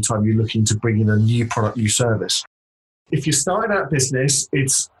back to anytime you're looking to bring in a new product, new service. If you're starting out business,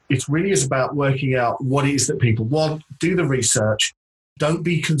 it really is about working out what it is that people want, do the research. Don't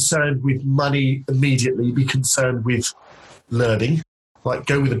be concerned with money immediately. Be concerned with learning. Like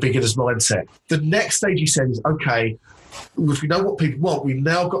go with a beginner's mindset. The next stage you said is, okay, if we know what people want, we've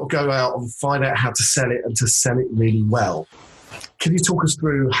now got to go out and find out how to sell it and to sell it really well. Can you talk us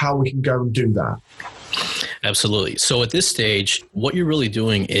through how we can go and do that? Absolutely. So at this stage, what you're really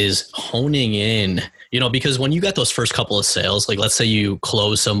doing is honing in, because when you got those first couple of sales, like let's say you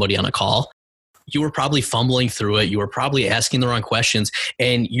close somebody on a call, you were probably fumbling through it. You were probably asking the wrong questions,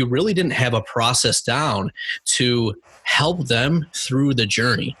 and you really didn't have a process down to help them through the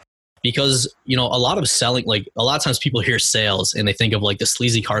journey. Because, a lot of selling, like a lot of times people hear sales and they think of like the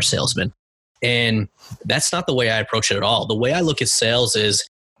sleazy car salesman. And that's not the way I approach it at all. The way I look at sales is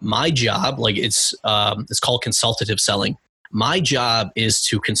my job, like it's called consultative selling. My job is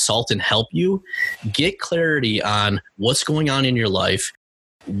to consult and help you get clarity on what's going on in your life,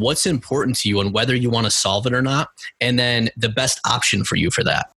 what's important to you and whether you want to solve it or not, and then the best option for you for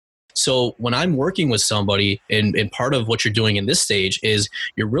that. So when I'm working with somebody, and part of what you're doing in this stage is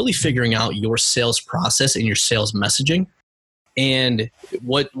you're really figuring out your sales process and your sales messaging. And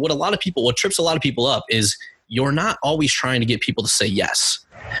what trips a lot of people up is you're not always trying to get people to say yes.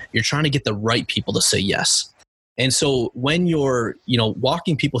 You're trying to get the right people to say yes. And so when you're,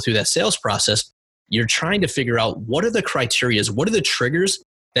 walking people through that sales process, you're trying to figure out what are the criterias, what are the triggers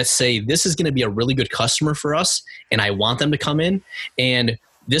that say this is going to be a really good customer for us and I want them to come in, and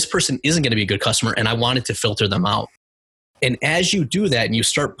this person isn't going to be a good customer and I wanted to filter them out. And as you do that and you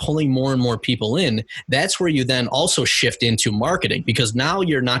start pulling more and more people in, that's where you then also shift into marketing, because now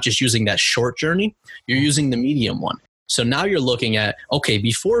you're not just using that short journey, you're using the medium one. So now you're looking at, okay,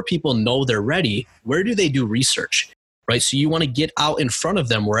 before people know they're ready, where do they do research? Right? So you want to get out in front of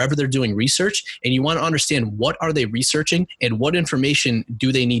them wherever they're doing research, and you want to understand what are they researching and what information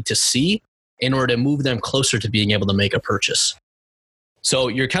do they need to see in order to move them closer to being able to make a purchase. So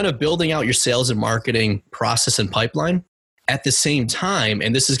you're kind of building out your sales and marketing process and pipeline. At the same time,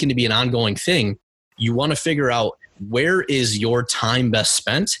 and this is going to be an ongoing thing, you want to figure out where is your time best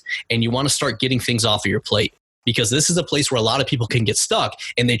spent, and you want to start getting things off of your plate. because this is a place where a lot of people can get stuck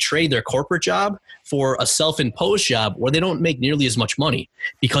and they trade their corporate job for a self-imposed job where they don't make nearly as much money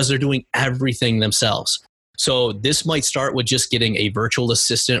because they're doing everything themselves. So this might start with just getting a virtual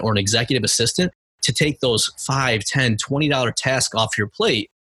assistant or an executive assistant to take those $5, $10, $20 tasks off your plate,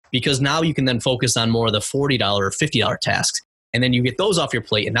 because now you can then focus on more of the $40 or $50 tasks. And then you get those off your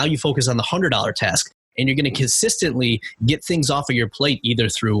plate, and now you focus on the $100 task. And you're going to consistently get things off of your plate either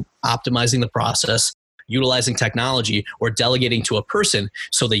through optimizing the process, utilizing technology, or delegating to a person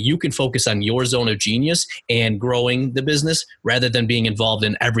so that you can focus on your zone of genius and growing the business rather than being involved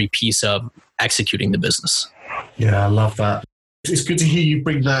in every piece of executing the business. Yeah, I love that. It's good to hear you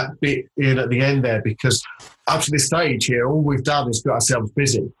bring that bit in at the end there, because up to this stage here, all we've done is got ourselves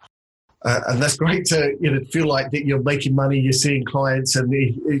busy. And that's great to feel like that you're making money, you're seeing clients, and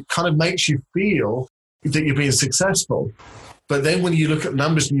it kind of makes you feel that you're being successful. But then when you look at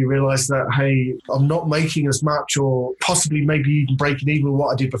numbers and you realize that, hey, I'm not making as much, or possibly maybe even breaking even with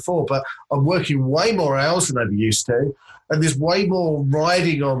what I did before, but I'm working way more hours than I ever used to. And there's way more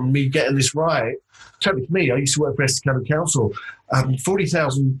riding on me getting this right. Certainly for me, I used to work for Essex County Council,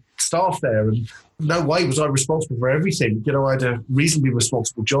 40,000 staff there, and no way was I responsible for everything. I had a reasonably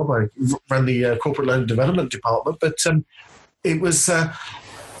responsible job. I ran the corporate loan development department, but it was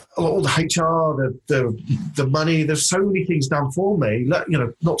all the HR, the money. There's so many things done for me. Not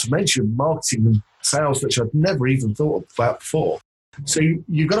to mention marketing and sales, which I'd never even thought about before. So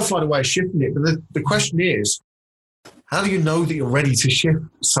you've got to find a way of shifting it. But the question is, how do you know that you're ready to shift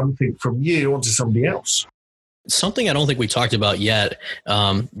something from you onto somebody else? Something I don't think we talked about yet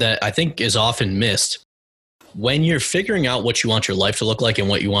that I think is often missed. When you're figuring out what you want your life to look like and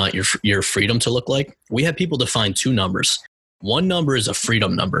what you want your freedom to look like, we have people define two numbers. One number is a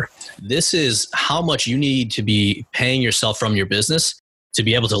freedom number. This is how much you need to be paying yourself from your business to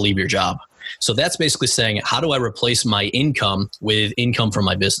be able to leave your job. So that's basically saying, how do I replace my income with income from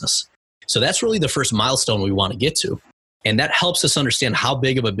my business? So that's really the first milestone we want to get to. And that helps us understand how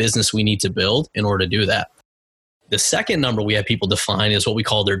big of a business we need to build in order to do that. The second number we have people define is what we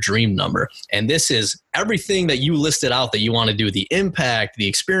call their dream number. And this is everything that you listed out that you want to do, the impact, the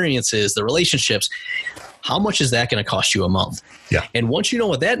experiences, the relationships. How much is that going to cost you a month? Yeah. And once you know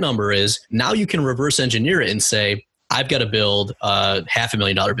what that number is, now you can reverse engineer it and say, I've got to build a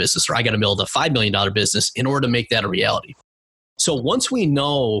 $500,000 business, or I got to build a $5 million business in order to make that a reality. So once we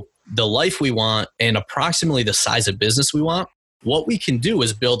know the life we want and approximately the size of business we want, what we can do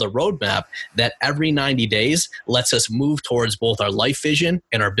is build a roadmap that every 90 days lets us move towards both our life vision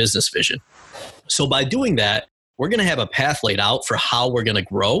and our business vision. So by doing that, we're going to have a path laid out for how we're going to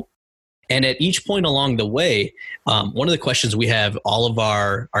grow. And at each point along the way, one of the questions we have all of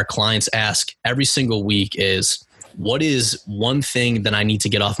our clients ask every single week is, what is one thing that I need to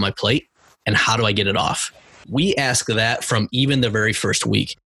get off my plate, and how do I get it off? We ask that from even the very first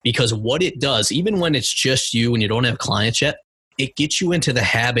week, because what it does, even when it's just you and you don't have clients yet, it gets you into the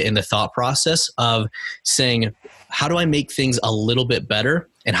habit and the thought process of saying, how do I make things a little bit better,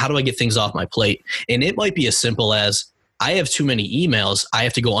 and how do I get things off my plate? And it might be as simple as, I have too many emails, I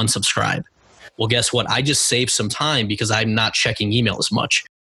have to go unsubscribe. Well, guess what? I just saved some time because I'm not checking email as much.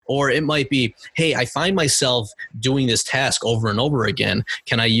 Or it might be, hey, I find myself doing this task over and over again.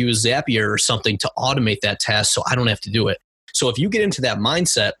 Can I use Zapier or something to automate that task so I don't have to do it? So if you get into that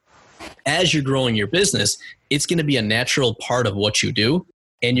mindset, as you're growing your business, it's going to be a natural part of what you do.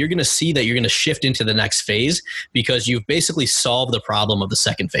 And you're going to see that you're going to shift into the next phase because you've basically solved the problem of the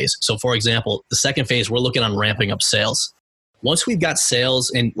second phase. So for example, the second phase, we're looking on ramping up sales. Once we've got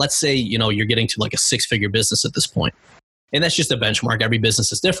sales, and let's say, you're getting to like a 6-figure business at this point, and that's just a benchmark. Every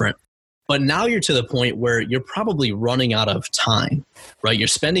business is different. But now you're to the point where you're probably running out of time, right? You're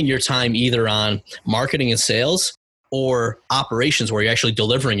spending your time either on marketing and sales or operations where you're actually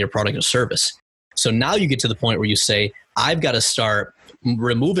delivering your product or service. So now you get to the point where you say, I've got to start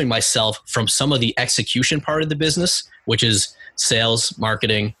removing myself from some of the execution part of the business, which is sales,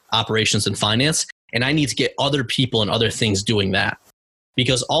 marketing, operations, and finance. And I need to get other people and other things doing that.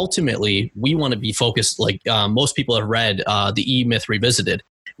 Because ultimately, we want to be focused, like most people have read the E-Myth Revisited.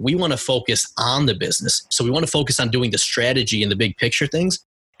 We want to focus on the business. So we want to focus on doing the strategy and the big picture things.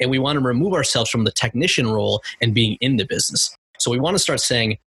 And we want to remove ourselves from the technician role and being in the business. So we want to start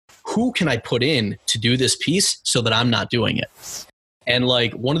saying, who can I put in to do this piece so that I'm not doing it? And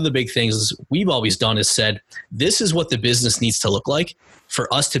like one of the big things we've always done is said, this is what the business needs to look like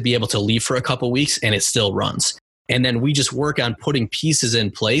for us to be able to leave for a couple of weeks and it still runs. And then we just work on putting pieces in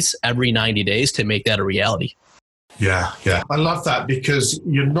place every 90 days to make that a reality. Yeah. I love that, because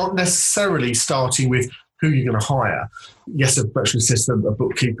you're not necessarily starting with, who you're going to hire. Yes, a virtual assistant, a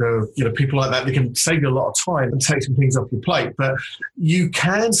bookkeeper, people like that, they can save you a lot of time and take some things off your plate. But you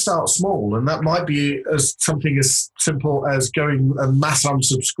can start small, and that might be as something as simple as going and mass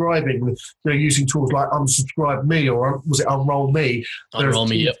unsubscribing, using tools like Unsubscribe Me, or was it Unroll Me? Unroll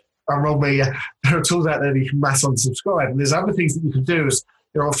Me, yep. Unroll Me. There are tools out there that you can mass unsubscribe. And there's other things that you can do as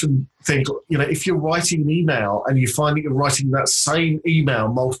often think, if you're writing an email and you find that you're writing that same email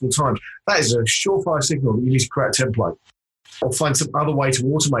multiple times, that is a surefire signal that you need to create a template or find some other way to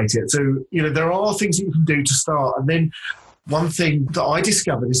automate it. So, there are things that you can do to start. And then one thing that I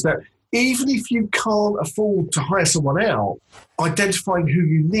discovered is that even if you can't afford to hire someone out, identifying who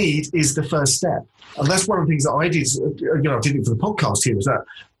you need is the first step. And that's one of the things that I did. I did it for the podcast here, is that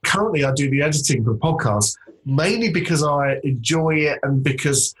currently I do the editing for the podcast, mainly because I enjoy it and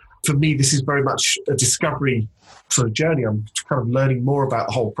because for me, this is very much a discovery sort of journey. I'm kind of learning more about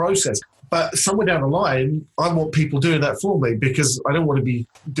the whole process. But somewhere down the line, I want people doing that for me because I don't want to be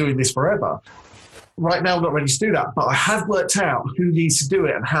doing this forever. Right now, I'm not ready to do that, but I have worked out who needs to do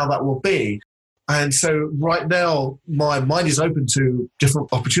it and how that will be. And so right now, my mind is open to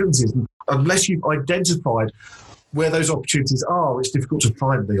different opportunities. Unless you've identified where those opportunities are, it's difficult to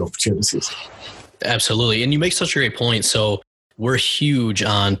find the opportunities. Absolutely. And you make such a great point. So we're huge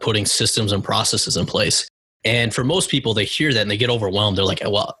on putting systems and processes in place. And for most people, they hear that and they get overwhelmed. They're like,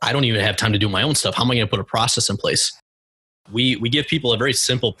 well, I don't even have time to do my own stuff. How am I going to put a process in place? We give people a very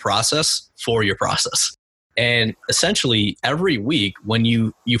simple process for your process. And essentially every week when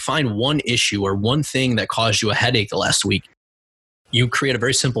you find one issue or one thing that caused you a headache the last week, you create a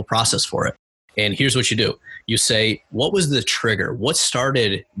very simple process for it. And here's what you do. You say, what was the trigger? What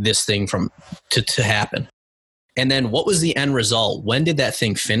started this thing to happen? And then what was the end result? When did that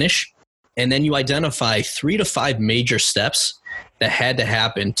thing finish? And then you identify 3 to 5 major steps that had to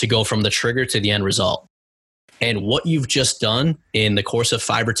happen to go from the trigger to the end result. And what you've just done in the course of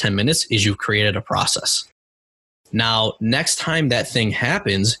 5 or 10 minutes is you've created a process. Now, next time that thing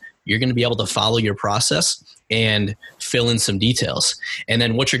happens, you're going to be able to follow your process and fill in some details. And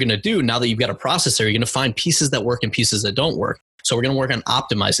then what you're going to do now that you've got a process there, you're going to find pieces that work and pieces that don't work. So we're going to work on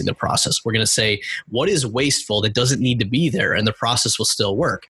optimizing the process. We're going to say, what is wasteful that doesn't need to be there and the process will still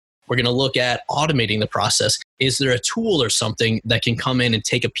work? We're going to look at automating the process. Is there a tool or something that can come in and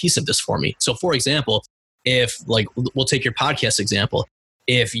take a piece of this for me? So for example, we'll take your podcast example.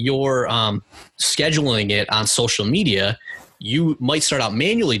 If you're scheduling it on social media, you might start out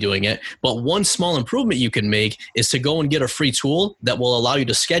manually doing it, but one small improvement you can make is to go and get a free tool that will allow you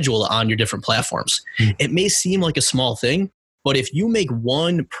to schedule it on your different platforms. It may seem like a small thing, but if you make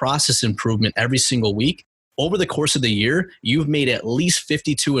one process improvement every single week, over the course of the year, you've made at least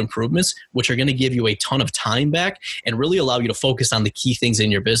 52 improvements, which are going to give you a ton of time back and really allow you to focus on the key things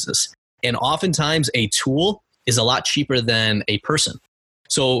in your business. And oftentimes a tool is a lot cheaper than a person.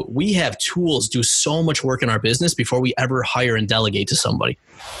 So we have tools do so much work in our business before we ever hire and delegate to somebody.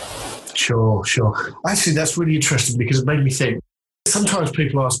 Sure. Actually, that's really interesting because it made me think. Sometimes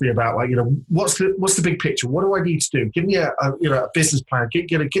people ask me about, what's the big picture? What do I need to do? Give me a business plan.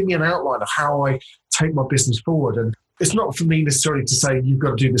 Give me an outline of how I take my business forward. And it's not for me necessarily to say you've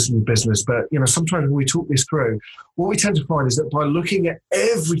got to do this in your business, but sometimes when we talk this through, what we tend to find is that by looking at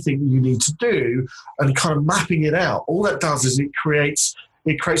everything you need to do and kind of mapping it out, all that does is it creates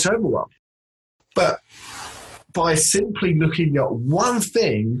overwhelm. But by simply looking at one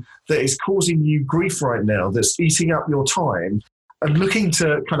thing that is causing you grief right now, that's eating up your time, and looking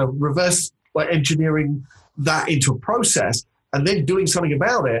to kind of reverse engineering that into a process and then doing something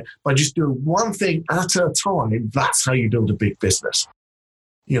about it by just doing one thing at a time, that's how you build a big business.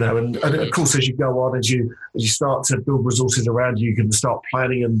 And of course, as you go on, as you start to build resources around you, you can start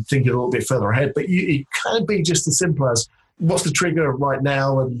planning and thinking a little bit further ahead. But it can be just as simple as, what's the trigger right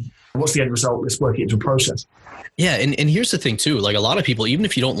now and what's the end result? Let's work it into a process. Yeah. And here's the thing too, like a lot of people, even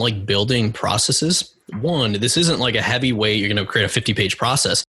if you don't like building processes, one, this isn't like a heavyweight, you're going to create a 50-page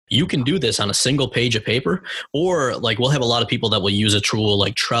process. You can do this on a single page of paper, or we'll have a lot of people that will use a tool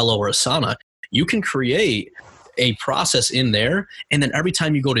like Trello or Asana. You can create a process in there, and then every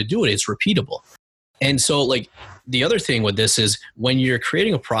time you go to do it, it's repeatable. And so the other thing with this is when you're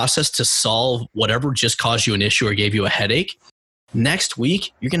creating a process to solve whatever just caused you an issue or gave you a headache, next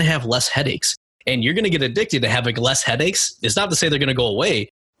week, you're going to have less headaches and you're going to get addicted to having less headaches. It's not to say they're going to go away,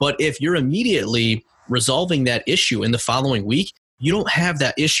 but if you're immediately resolving that issue in the following week, you don't have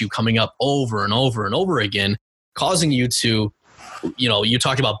that issue coming up over and over and over again, causing you to, you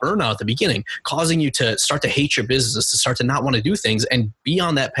talked about burnout at the beginning, causing you to start to hate your business, to start to not want to do things and be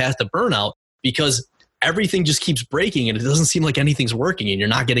on that path to burnout because everything just keeps breaking and it doesn't seem like anything's working and you're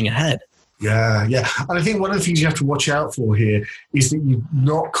not getting ahead. Yeah, yeah. And I think one of the things you have to watch out for here is that you're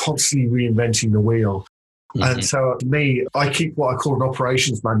not constantly reinventing the wheel. Mm-hmm. And so for me, I keep what I call an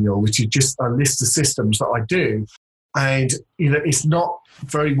operations manual, which is just a list of systems that I do. And, it's not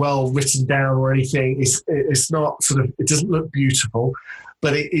very well written down or anything. It's not it doesn't look beautiful,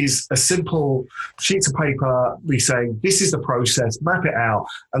 but it is a simple sheet of paper. We say, this is the process, map it out.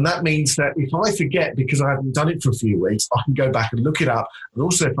 And that means that if I forget because I haven't done it for a few weeks, I can go back and look it up. And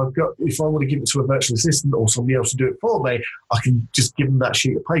also if I want to give it to a virtual assistant or somebody else to do it for me, I can just give them that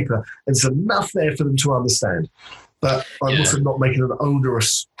sheet of paper. And there's enough there for them to understand. But I'm also not making an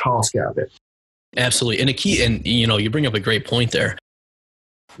onerous task out of it. Absolutely. And you bring up a great point there.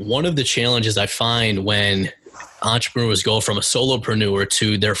 One of the challenges I find when entrepreneurs go from a solopreneur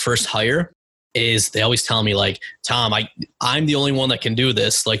to their first hire is they always tell me like, Tom, I'm the only one that can do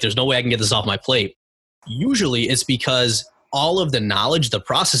this. Like, there's no way I can get this off my plate. Usually it's because all of the knowledge, the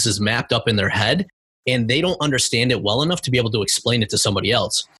process is mapped up in their head and they don't understand it well enough to be able to explain it to somebody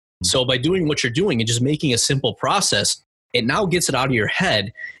else. So by doing what you're doing and just making a simple process, it now gets it out of your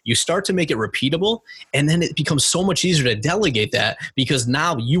head. You start to make it repeatable, and then it becomes so much easier to delegate that because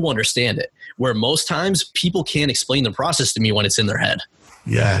now you understand it. Where most times people can't explain the process to me when it's in their head.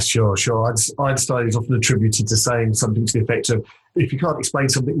 Yeah, sure. Einstein is often attributed to saying something to the effect of, if you can't explain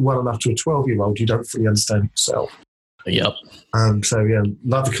something well enough to a 12-year-old, you don't fully understand it yourself. Yep.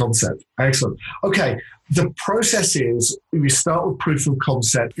 Love the concept. Excellent. Okay. The process is you start with proof of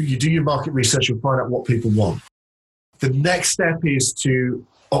concept. You do your market research and find out what people want. The next step is to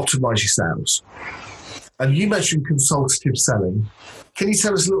optimize your sales. And you mentioned consultative selling. Can you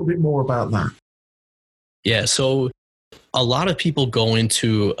tell us a little bit more about that? Yeah. So a lot of people go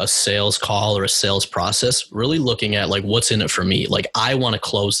into a sales call or a sales process really looking at like, what's in it for me? Like, I want to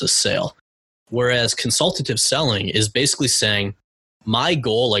close this sale. Whereas consultative selling is basically saying, my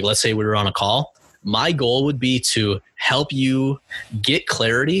goal, like let's say we were on a call, my goal would be to help you get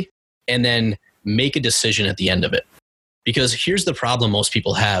clarity and then make a decision at the end of it. Because here's the problem most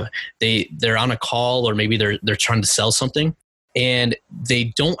people have. They're on a call or maybe they're trying to sell something and they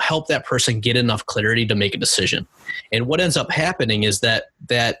don't help that person get enough clarity to make a decision. And what ends up happening is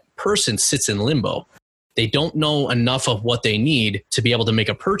that person sits in limbo. They don't know enough of what they need to be able to make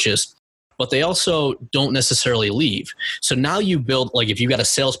a purchase, but they also don't necessarily leave. So now you build, like if you've got a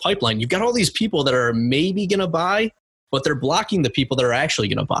sales pipeline, you've got all these people that are maybe going to buy, but they're blocking the people that are actually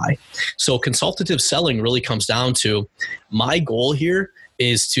going to buy. So consultative selling really comes down to, my goal here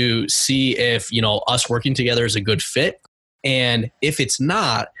is to see if, us working together is a good fit. And if it's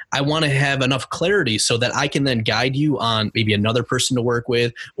not, I want to have enough clarity so that I can then guide you on maybe another person to work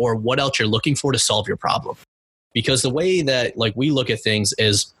with or what else you're looking for to solve your problem. Because the way that like we look at things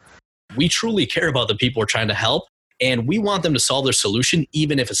is we truly care about the people we're trying to help and we want them to solve their solution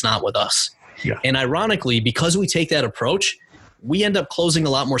even if it's not with us. Yeah. And ironically, because we take that approach, we end up closing a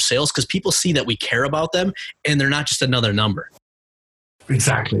lot more sales because people see that we care about them and they're not just another number.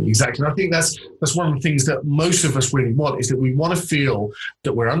 Exactly. And I think that's one of the things that most of us really want, is that we want to feel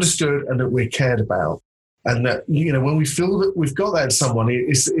that we're understood and that we're cared about. And that, when we feel that we've got that in someone,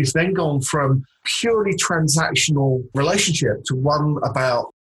 it's then gone from purely transactional relationship to one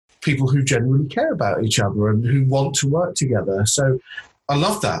about people who genuinely care about each other and who want to work together. So I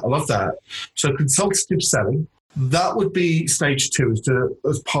love that. So consultative selling, that would be stage 2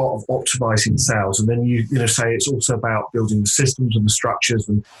 as part of optimizing sales. And then you say it's also about building the systems and the structures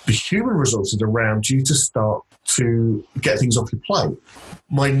and the human resources around you to start to get things off your plate.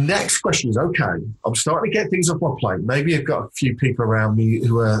 My next question is, okay, I'm starting to get things off my plate. Maybe I've got a few people around me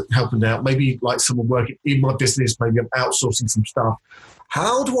who are helping out. Maybe like someone working in my business, maybe I'm outsourcing some stuff.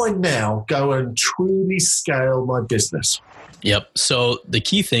 How do I now go and truly scale my business? Yep. So the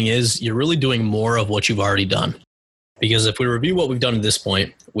key thing is you're really doing more of what you've already done. Because if we review what we've done at this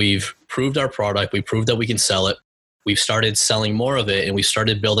point, we've proved our product, we proved that we can sell it, we've started selling more of it, and we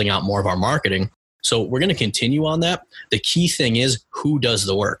started building out more of our marketing. So we're going to continue on that. The key thing is who does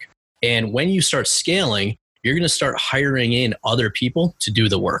the work. And when you start scaling, you're going to start hiring in other people to do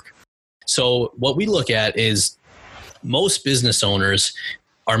the work. So what we look at is most business owners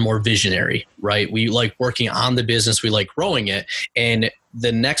are more visionary, right? We like working on the business. We like growing it. And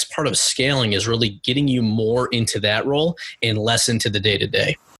the next part of scaling is really getting you more into that role and less into the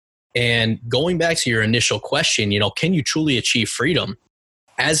day-to-day. And going back to your initial question, can you truly achieve freedom?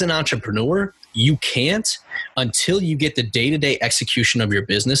 As an entrepreneur, you can't until you get the day-to-day execution of your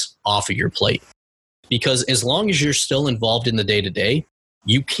business off of your plate. Because as long as you're still involved in the day-to-day,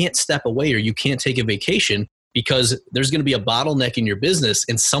 you can't step away or you can't take a vacation because there's going to be a bottleneck in your business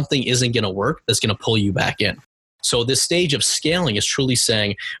and something isn't going to work that's going to pull you back in. So this stage of scaling is truly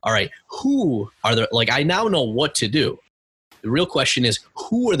saying, all right, who are the, like, I now know what to do. The real question is,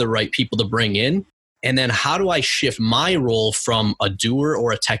 who are the right people to bring in? And then how do I shift my role from a doer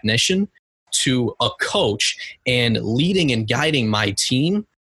or a technician to a coach and leading and guiding my team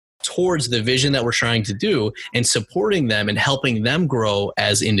towards the vision that we're trying to do and supporting them and helping them grow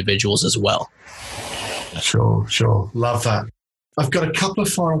as individuals as well. Sure. Love that. I've got a couple of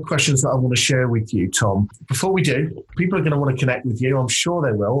final questions that I want to share with you, Tom. Before we do, people are going to want to connect with you. I'm sure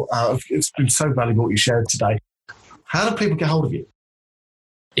they will. It's been so valuable what you shared today. How do people get hold of you?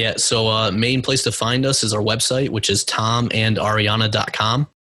 Yeah, so main place to find us is our website, which is tomandariana.com.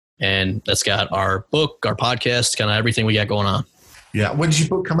 And that's got our book, our podcast, kind of everything we got going on. Yeah. When does your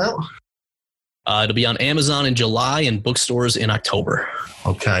book come out? It'll be on Amazon in July and bookstores in October.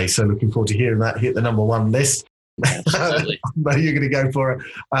 Okay, so looking forward to hearing that hit the number one list. Absolutely. You're going to go for it.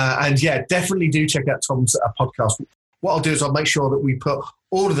 And yeah, definitely do check out Tom's podcast. What I'll do is I'll make sure that we put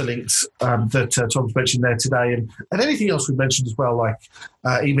all of the links that Tom's mentioned there today and anything else we mentioned as well, like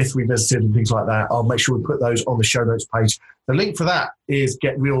eMyth we visited and things like that. I'll make sure we put those on the show notes page. The link for that is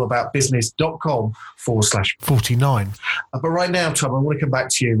getrealaboutbusiness.com/49. But right now, Tom, I want to come back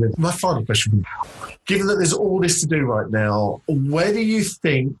to you with my final question. Given that there's all this to do right now, where do you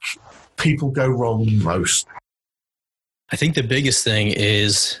think people go wrong most? I think the biggest thing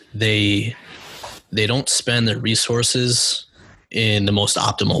is they don't spend their resources in the most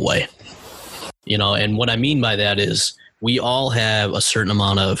optimal way. And what I mean by that is we all have a certain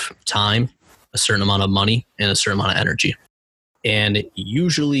amount of time, a certain amount of money, and a certain amount of energy. And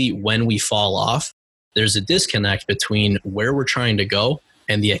usually when we fall off, there's a disconnect between where we're trying to go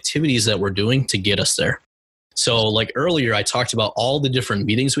and the activities that we're doing to get us there. So like earlier, I talked about all the different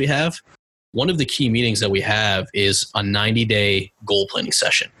meetings we have. One of the key meetings that we have is a 90-day goal planning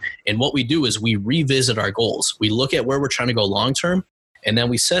session. And what we do is we revisit our goals. We look at where we're trying to go long-term, and then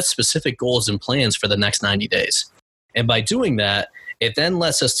we set specific goals and plans for the next 90 days. And by doing that, it then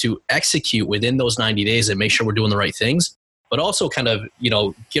lets us to execute within those 90 days and make sure we're doing the right things, but also kind of,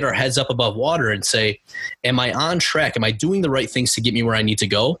 get our heads up above water and say, am I on track? Am I doing the right things to get me where I need to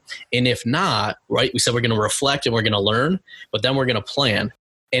go? And if not, right, we said we're going to reflect and we're going to learn, but then we're going to plan.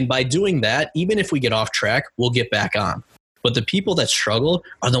 And by doing that, even if we get off track, we'll get back on. But the people that struggle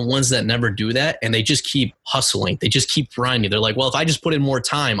are the ones that never do that, and they just keep hustling. They just keep grinding. They're like, well, if I just put in more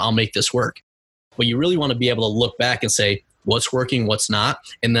time, I'll make this work. But you really want to be able to look back and say, what's working, what's not,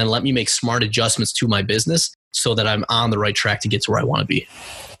 and then let me make smart adjustments to my business so that I'm on the right track to get to where I want to be.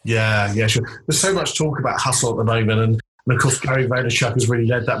 Yeah, sure. There's so much talk about hustle at the moment, and of course, Gary Vaynerchuk has really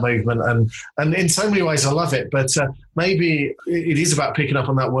led that movement, and in so many ways, I love it. But maybe it is about picking up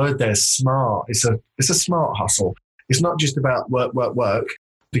on that word there, smart. It's a smart hustle. It's not just about work,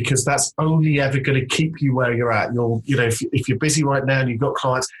 because that's only ever going to keep you where you're at. If you're busy right now and you've got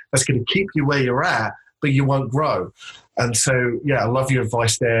clients, that's going to keep you where you're at, but you won't grow. And so, yeah, I love your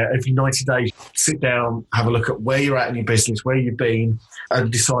advice there. Every 90 days, sit down, have a look at where you're at in your business, where you've been,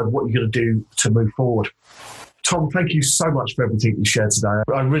 and decide what you're going to do to move forward. Tom, thank you so much for everything you shared today.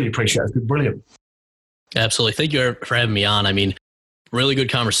 I really appreciate it. It's been brilliant. Absolutely. Thank you for having me on. I mean, really good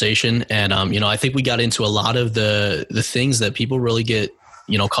conversation. And, I think we got into a lot of the things that people really get,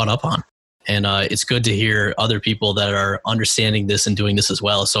 caught up on. And it's good to hear other people that are understanding this and doing this as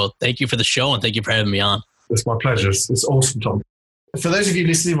well. So thank you for the show and thank you for having me on. It's my pleasure. It's awesome, Tom. For those of you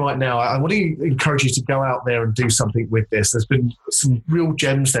listening right now, I want to encourage you to go out there and do something with this. There's been some real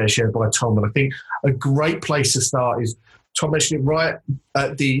gems there shared by Tom. And I think a great place to start is, Tom mentioned it right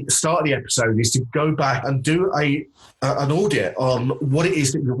at the start of the episode, is to go back and do an audit on what it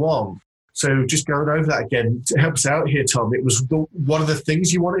is that you want. So just going over that again to help us out here, Tom. It was one of the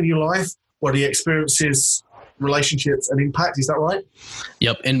things you want in your life, what are the experiences, relationships, and impact. Is that right?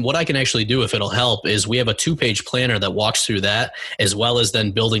 Yep. And what I can actually do, if it'll help, is we have a 2-page planner that walks through that, as well as then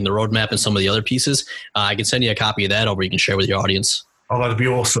building the roadmap and some of the other pieces. I can send you a copy of that over. You can share with your audience. Oh, that'd be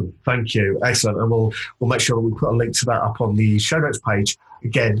awesome. Thank you. Excellent. And we'll make sure that we put a link to that up on the show notes page.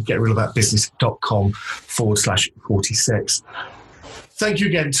 Again, getrealaboutbusiness.com/46. Thank you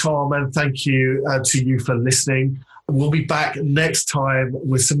again, Tom, and thank you to you for listening. We'll be back next time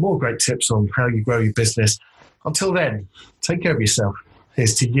with some more great tips on how you grow your business. Until then, take care of yourself.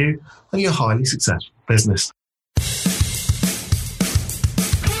 Here's to you and your highly successful business.